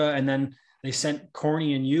Alberta, and then they sent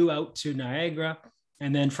Corny and you out to Niagara.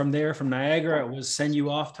 And then from Niagara, it was send you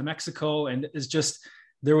off to Mexico. And it's just,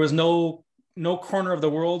 there was no corner of the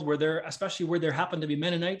world especially where there happened to be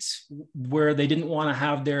Mennonites, where they didn't want to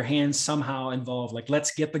have their hands somehow involved. Like,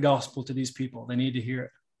 let's get the gospel to these people. They need to hear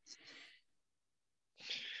it.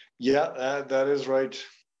 Yeah, that is right.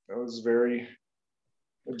 That was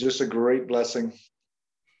just a great blessing.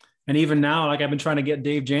 And even now, like, I've been trying to get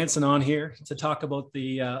Dave Jansen on here to talk about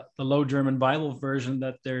the Low German Bible version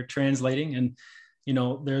that they're translating. And,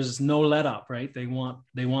 there's no let up, right? They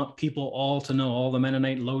want people all to know, all the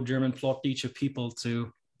Mennonite Low German Plattdeutsche people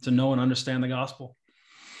to know and understand the gospel.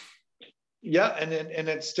 Yeah. And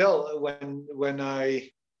it's still, when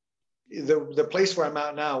the place where I'm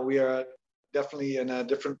at now, we are definitely in a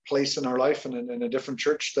different place in our life and in a different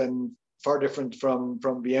church far different from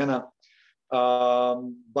Vienna.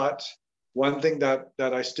 But one thing that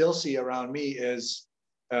I still see around me is,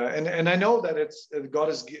 and I know that God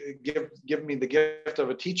has given me the gift of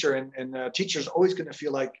a teacher, and a teacher is always going to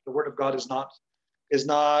feel like the Word of God is not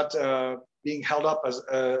being held up as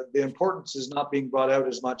the importance is not being brought out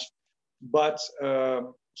as much. But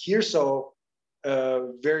here, so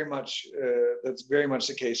very much that's very much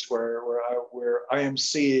the case where I am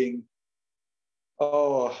seeing,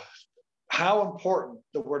 how important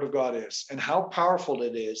the Word of God is, and how powerful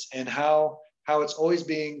it is, and how it's always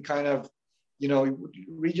being kind of,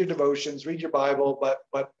 read your devotions, read your Bible,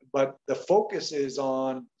 but the focus is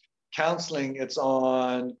on counseling. It's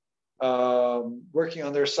on working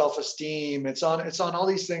on their self-esteem. It's on all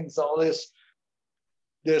these things, all this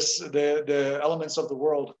the elements of the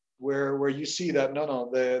world where you see that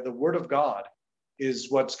the word of God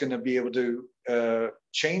is what's going to be able to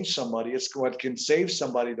change somebody. It's what can save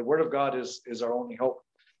somebody. The word of God is our only hope,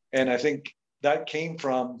 and I think that came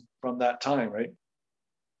from that time, right?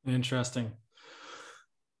 Interesting.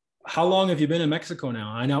 How long have you been in Mexico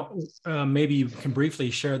now? I know maybe you can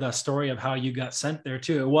briefly share that story of how you got sent there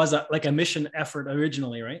too. It was like a mission effort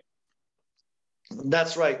originally, right?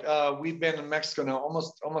 That's right. We've been in Mexico now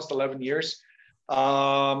almost 11 years.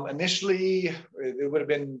 Initially, it would have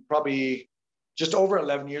been probably just over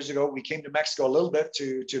 11 years ago. We came to Mexico a little bit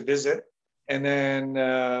to visit, and then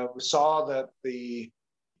we saw that the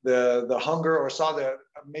hunger, or saw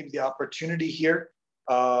maybe the opportunity here.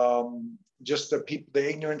 Just the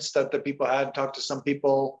ignorance that the people had. Talked to some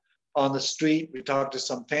people on the street. We talked to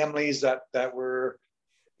some families that were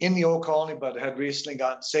in the old colony but had recently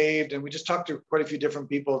gotten saved, and we just talked to quite a few different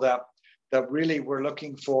people that really were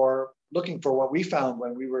looking for what we found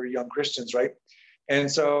when we were young Christians, right?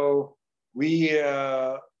 And so we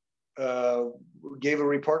gave a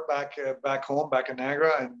report back home, back in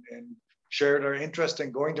Niagara, and shared our interest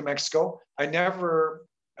in going to Mexico. I never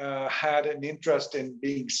had an interest in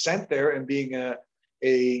being sent there and being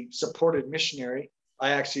a supported missionary. I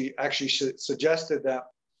actually suggested that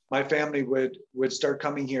my family would start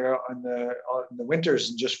coming here in the winters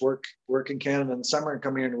and just work in Canada in the summer and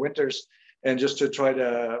come here in the winters, and just to try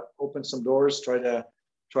to open some doors, try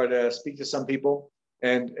to speak to some people,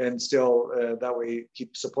 and still that way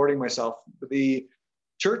keep supporting myself. The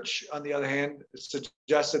church, on the other hand,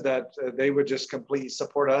 suggested that they would just completely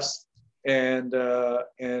support us, and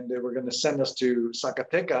they were going to send us to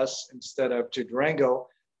Zacatecas instead of to Durango,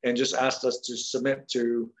 and just asked us to submit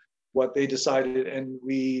to what they decided. And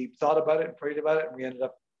we thought about it and prayed about it, and we ended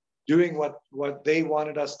up doing what they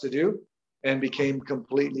wanted us to do, and became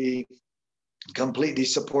completely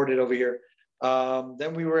supported over here.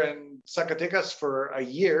 Then we were in Zacatecas for a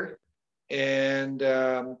year, and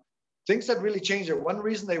things had really changed. One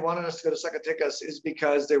reason they wanted us to go to Zacatecas is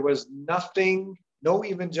because there was no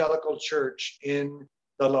evangelical church in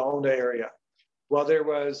the La Onda area. Well, there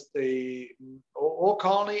was the old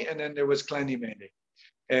colony, and then there was Clan Ymende,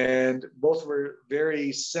 and both were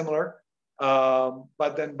very similar.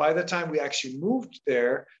 But then by the time we actually moved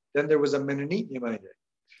there, then there was a Mennonite Ymende.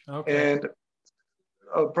 Okay. And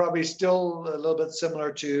probably still a little bit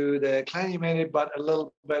similar to the Clan Ymende, but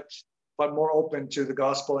but more open to the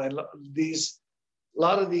gospel. And a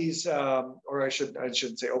lot of these, or I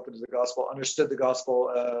shouldn't say open to the gospel, understood the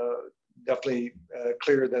gospel definitely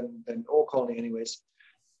clearer than Old Colony, anyways.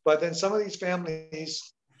 But then some of these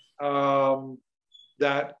families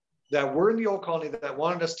that were in the Old Colony that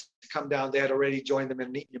wanted us to come down, they had already joined the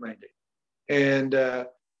Mennonite Ymende, and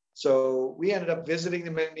so we ended up visiting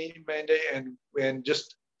the Mennonite Ymende, and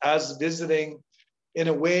just as visiting in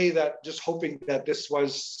a way that just hoping that this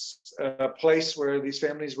was a place where these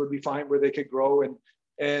families would be fine, where they could grow.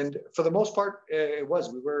 And for the most part, it was.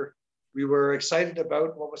 We were excited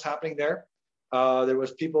about what was happening there. There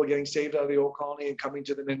was people getting saved out of the Old Colony and coming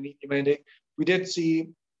to the Mennonite Ymende. We did see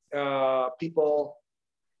people,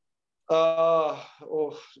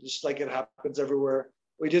 just like it happens everywhere.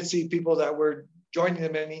 We did see people that were joining the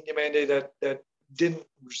Mennonite Ymende that didn't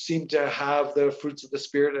seem to have the fruits of the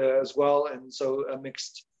Spirit as well, and so a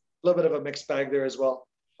little bit of a mixed bag there as well.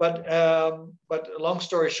 But long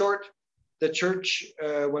story short, the church,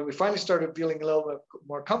 when we finally started feeling a little bit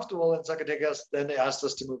more comfortable in Zacatecas, then they asked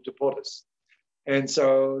us to move to Potus, and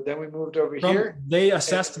so then we moved over here. They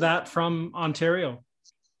assessed that from Ontario.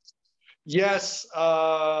 Yes,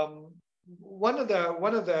 one of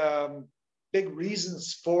the big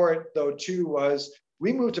reasons for it, though, too, was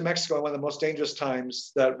we moved to Mexico in one of the most dangerous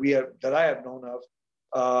times that I have known of,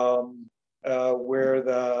 where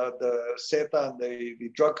the Zeta and the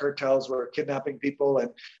drug cartels were kidnapping people, and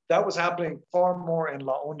that was happening far more in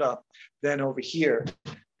La Onda than over here.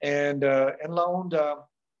 And in La Onda,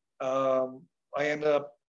 I ended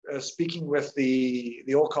up speaking with the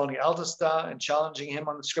Old Colony Altista and challenging him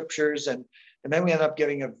on the scriptures, and then we ended up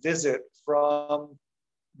getting a visit from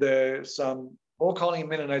some Old Colony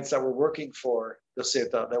Mennonites that were working for the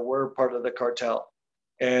Zeta, that were part of the cartel,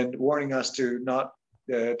 and warning us to not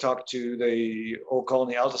talk to the Old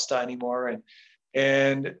Colony Altista anymore.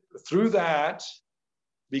 And through that,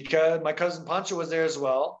 because my cousin Pancho was there as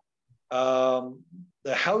well,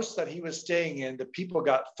 the house that he was staying in, the people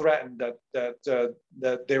got threatened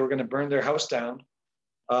that they were going to burn their house down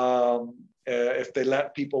if they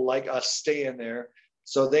let people like us stay in there.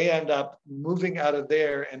 So they end up moving out of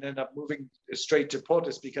there and end up moving straight to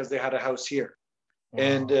Potus because they had a house here. Wow.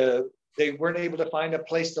 And they weren't able to find a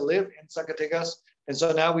place to live in Zacatecas. And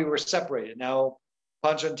so now we were separated. Now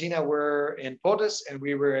Pancho and Tina were in Potus and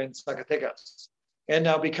we were in Zacatecas. And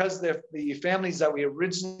now because the families that we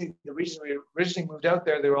originally moved out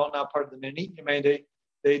there, they were all now part of the Menonite Mandate.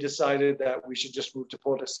 They decided that we should just move to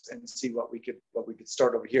Potus and see what we could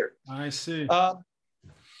start over here. I see.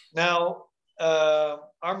 Now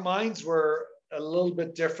our minds were a little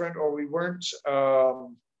bit different, or we weren't.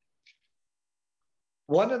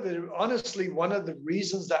 One of the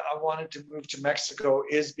reasons that I wanted to move to Mexico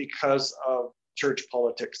is because of church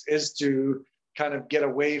politics, is to kind of get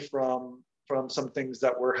away from some things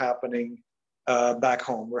that were happening back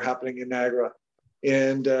home, were happening in Niagara,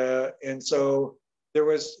 and so there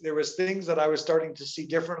was things that I was starting to see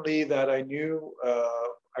differently that I knew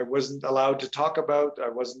I wasn't allowed to talk about.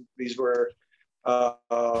 These were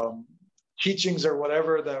teachings or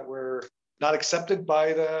whatever that were not accepted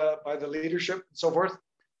by the leadership and so forth.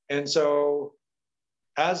 And so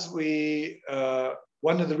as we,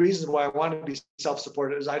 one of the reasons why I wanted to be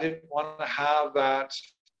self-supported is I didn't want to have that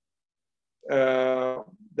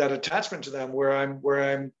attachment to them where I'm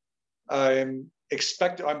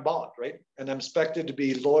bought, right? And I'm expected to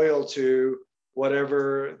be loyal to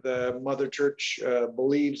whatever the mother church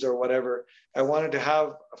believes or whatever. I wanted to have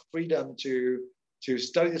a freedom to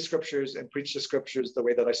study the scriptures and preach the scriptures the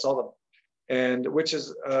way that I saw them. And which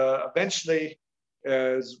is eventually,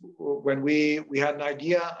 as when we had an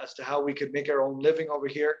idea as to how we could make our own living over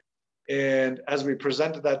here. And as we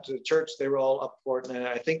presented that to the church, they were all up for it. And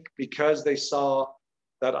I think because they saw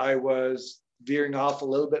that I was veering off a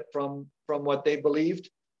little bit from what they believed,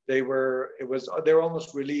 they were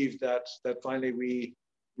almost relieved that finally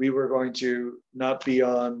we were going to not be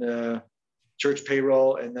on church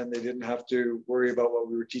payroll, and then they didn't have to worry about what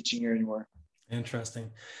we were teaching here anymore.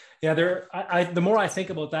 Interesting. Yeah, the more I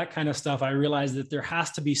think about that kind of stuff, I realize that there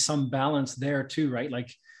has to be some balance there too, right?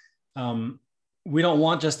 Like, we don't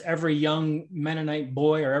want just every young Mennonite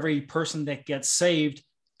boy or every person that gets saved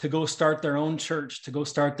to go start their own church, to go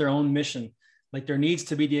start their own mission. Like, there needs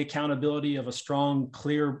to be the accountability of a strong,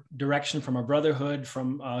 clear direction from a brotherhood,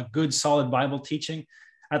 from good, solid Bible teaching.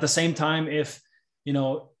 At the same time, if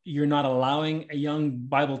you're not allowing a young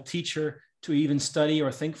Bible teacher to even study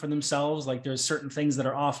or think for themselves, like there's certain things that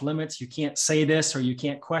are off limits. You can't say this, or you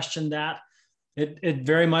can't question that. It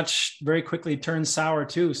very quickly turns sour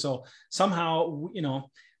too. So somehow,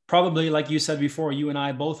 probably like you said before, you and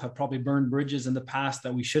I both have probably burned bridges in the past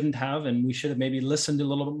that we shouldn't have, and we should have maybe listened a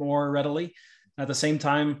little bit more readily. At the same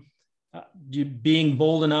time, being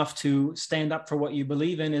bold enough to stand up for what you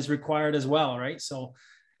believe in is required as well, right? So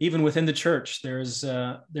even within the church, there's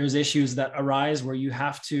issues that arise where you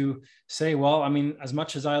have to say, well, I mean, as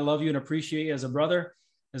much as I love you and appreciate you as a brother,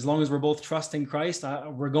 as long as we're both trusting Christ,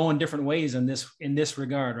 we're going different ways in this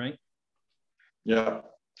regard, right? Yeah,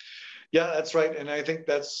 that's right. And I think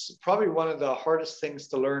that's probably one of the hardest things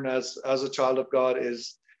to learn as a child of God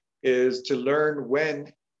is to learn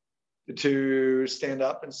when to stand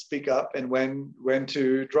up and speak up, and when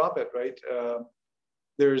to drop it, right?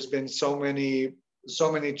 There's been so many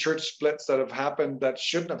church splits that have happened that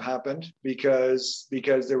shouldn't have happened because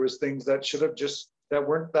there was things that that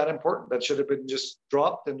weren't that important, that should have been just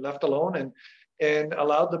dropped and left alone and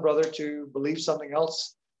allowed the brother to believe something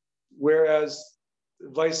else. Whereas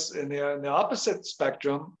vice in the opposite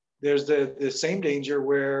spectrum, there's the same danger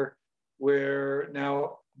where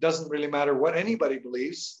now it doesn't really matter what anybody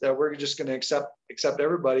believes, that we're just going to accept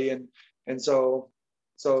everybody. And so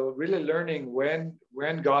really learning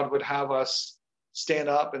when God would have us stand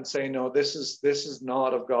up and say, no, this is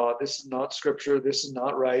not of God. This is not scripture. This is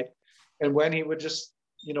not right. And when he would just,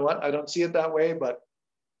 you know what, I don't see it that way, but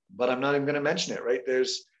I'm not even going to mention it, right?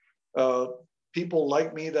 There's people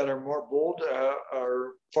like me that are more bold,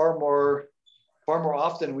 are far more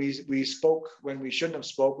often we spoke when we shouldn't have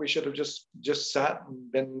spoke. We should have just sat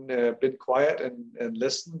and been quiet and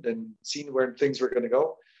listened and seen where things were going to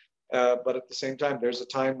go. But at the same time, there's a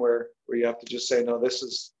time where you have to just say, no,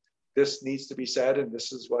 this needs to be said, and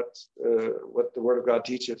this is what the Word of God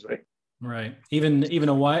teaches, right? Right. Even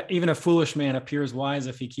a foolish man appears wise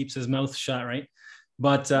if he keeps his mouth shut, right?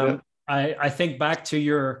 But I think back to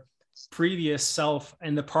your previous self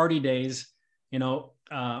and the party days.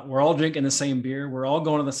 We're all drinking the same beer, we're all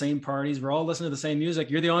going to the same parties, we're all listening to the same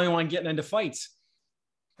music. You're the only one getting into fights.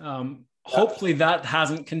 Hopefully that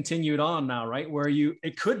hasn't continued on now, right? Where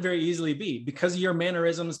it could very easily be because of your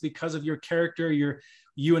mannerisms, because of your character.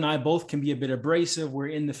 You and I both can be a bit abrasive. We're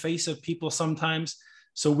in the face of people sometimes.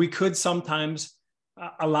 So we could sometimes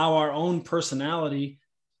allow our own personality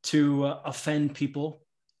to offend people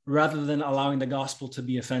rather than allowing the gospel to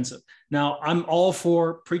be offensive. Now, I'm all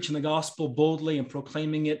for preaching the gospel boldly and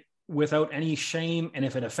proclaiming it without any shame. And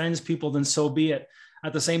if it offends people, then so be it.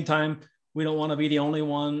 At the same time, we don't want to be the only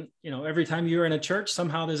one. Every time you're in a church,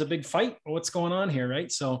 somehow there's a big fight. What's going on here,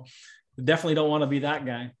 right? So we definitely don't want to be that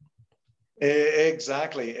guy.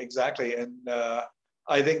 Exactly. And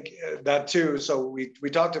I think that too. So we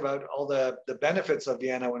talked about all the benefits of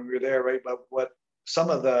Vienna when we were there, right? But what some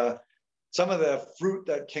of the fruit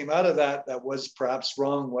that came out of that was perhaps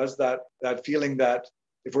wrong was that feeling that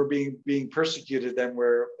if we're being persecuted, then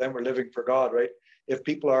we're living for God, right? If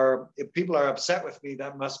people are upset with me,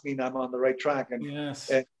 that must mean I'm on the right track. And yes,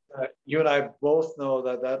 and you and I both know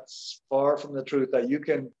that that's far from the truth. That you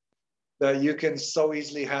can so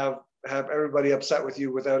easily have everybody upset with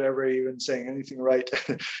you without ever even saying anything right,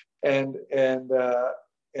 and at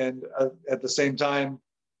the same time,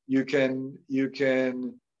 you can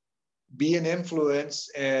be an influence.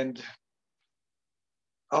 And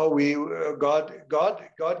God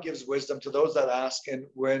gives wisdom to those that ask. And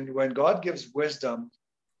when God gives wisdom,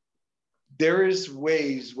 there is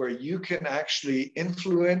ways where you can actually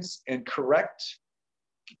influence and correct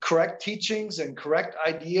teachings and correct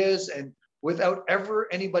ideas, and without ever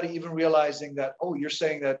anybody even realizing that, oh, you're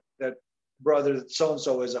saying that brother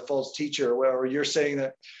so-and-so is a false teacher, or you're saying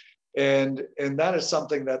that. And that is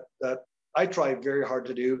something that I try very hard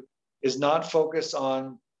to do, is not focus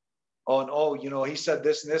on, oh, he said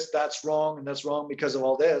this and this, that's wrong, and that's wrong because of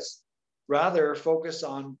all this. Rather focus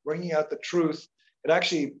on bringing out the truth.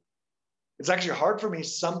 It's actually hard for me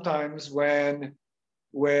sometimes when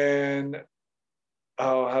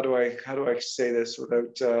how do I say this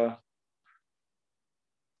without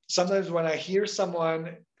sometimes when I hear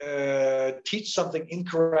someone teach something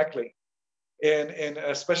incorrectly, and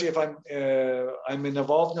especially if I'm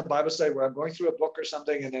involved in a Bible study where I'm going through a book or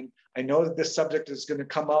something, and then I know that this subject is going to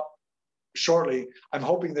come up shortly, I'm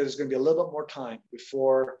hoping that there's going to be a little bit more time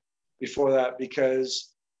before that,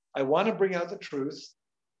 because I want to bring out the truth,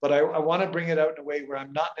 but I want to bring it out in a way where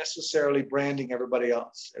I'm not necessarily branding everybody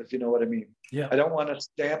else, if you know what I mean. Yeah. I don't want to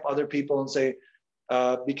stamp other people and say,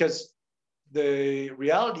 because the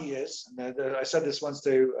reality is, and I said this once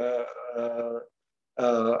to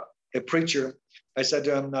a preacher. I said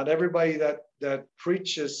to him, not everybody that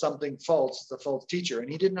preaches something false is a false teacher. And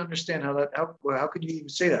he didn't understand how could you even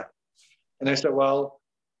say that? And I said, well,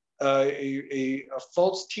 a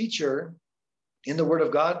false teacher in the Word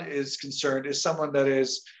of God is concerned is someone that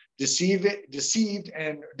is deceiving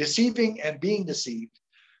and being deceived.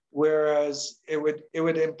 Whereas it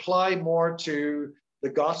would imply more to the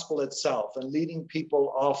gospel itself and leading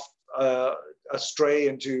people off astray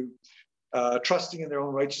into trusting in their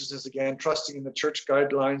own righteousness again, trusting in the church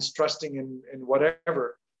guidelines, trusting in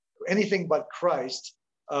whatever, anything but Christ.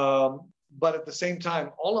 But at the same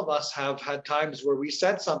time, all of us have had times where we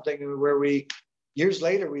said something and where years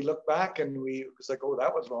later, we look back and it's like, oh,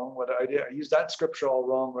 that was wrong. What I did, I used that scripture all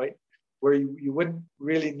wrong, right? Where you wouldn't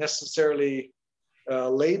really necessarily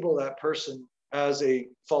label that person as a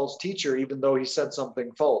false teacher, even though he said something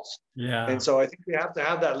false. Yeah. And so I think we have to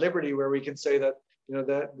have that liberty where we can say that,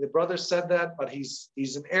 that the brother said that, but he's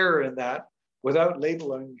an error in that, without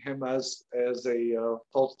labeling him as a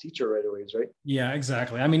false teacher right away, right? Yeah,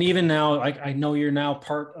 exactly. I mean, even now, I know you're now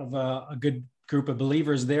part of a good group of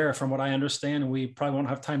believers there, from what I understand, and we probably won't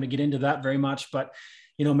have time to get into that very much, but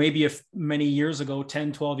maybe if many years ago,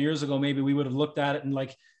 10, 12 years ago, maybe we would have looked at it and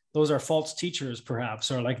like, those are false teachers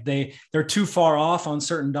perhaps, or like they're too far off on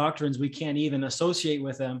certain doctrines, we can't even associate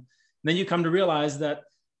with them. And then you come to realize that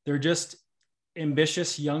they're just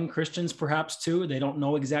ambitious young Christians perhaps too. They don't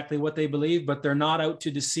know exactly what they believe, but they're not out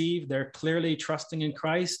to deceive. They're clearly trusting in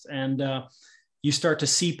Christ. And you start to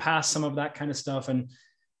see past some of that kind of stuff, and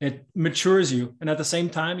it matures you. And at the same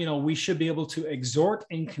time, we should be able to exhort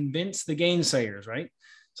and convince the gainsayers, right?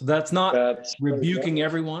 So that's not rebuking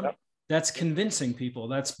everyone. Yep. That's convincing people.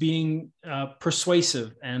 That's being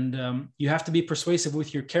persuasive. And you have to be persuasive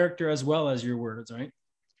with your character as well as your words, right?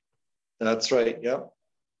 That's right. Yep.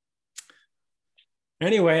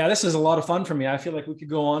 Anyway, this is a lot of fun for me. I feel like we could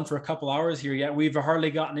go on for a couple hours here yet. We've hardly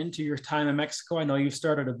gotten into your time in Mexico. I know you've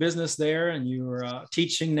started a business there, and you're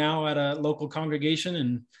teaching now at a local congregation,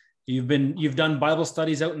 and you've done Bible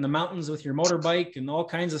studies out in the mountains with your motorbike and all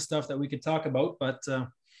kinds of stuff that we could talk about, but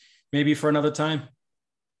maybe for another time.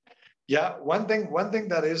 Yeah, one thing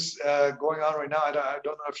that is going on right now, I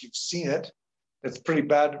don't know if you've seen it. It's pretty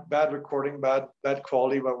bad recording, bad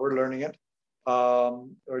quality, but we're learning it.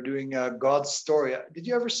 We're doing God's Story. Did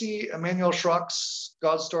you ever see Emmanuel Schrock's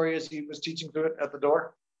God's Story as he was teaching through it at the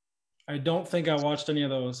door? I don't think I watched any of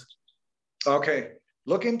those. Okay,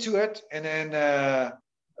 look into it, and then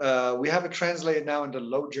we have it translated now into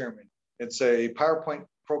Low German. It's a PowerPoint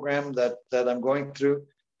program that I'm going through,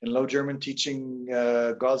 in Low German, teaching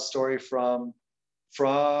God's story from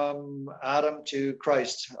Adam to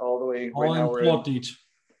Christ, all the way. All in Plattdeutsch.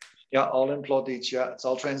 Yeah, all in Plattdeutsch. Yeah, it's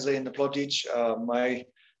all translated into Plattdeutsch.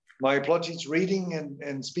 My Plattdeutsch reading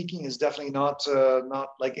and speaking is definitely not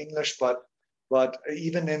like English, but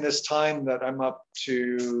even in this time that I'm up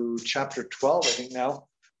to chapter 12, I think now.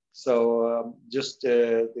 So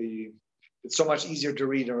it's so much easier to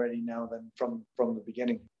read already now than from the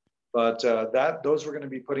beginning. But those we're going to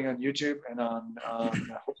be putting on YouTube and on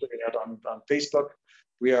hopefully on Facebook.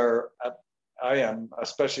 I am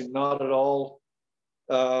especially not at all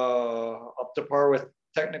up to par with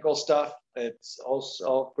technical stuff. It's also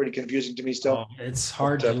all pretty confusing to me still. Oh, it's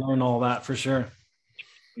hard to learn all that for sure.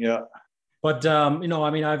 Yeah. But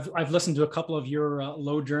I've listened to a couple of your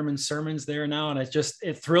Low German sermons there now, and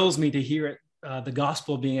it thrills me to hear it, the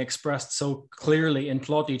gospel being expressed so clearly in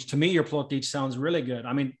Plattdeutsch. To me, your Plattdeutsch sounds really good.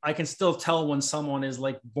 I mean, I can still tell when someone is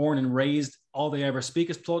like born and raised, all they ever speak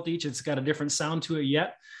is Plattdeutsch. It's got a different sound to it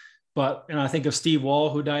yet. But I think of Steve Wall,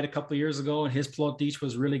 who died a couple of years ago, and his Plattdeutsch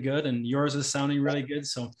was really good, and yours is sounding really good.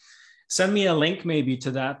 So send me a link maybe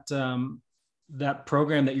to that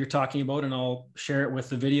program that you're talking about, and I'll share it with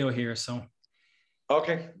the video here. So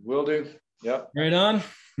okay, will do. Yeah, right on,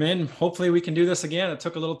 man. Hopefully we can do this again. It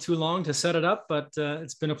took a little too long to set it up, but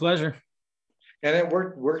it's been a pleasure. And it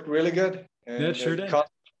worked really good. And it sure did.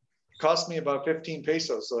 Cost me about 15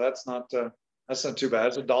 pesos, so that's not too bad.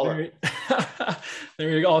 It's $1. There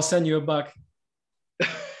you go. I'll send you $1.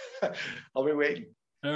 I'll be waiting.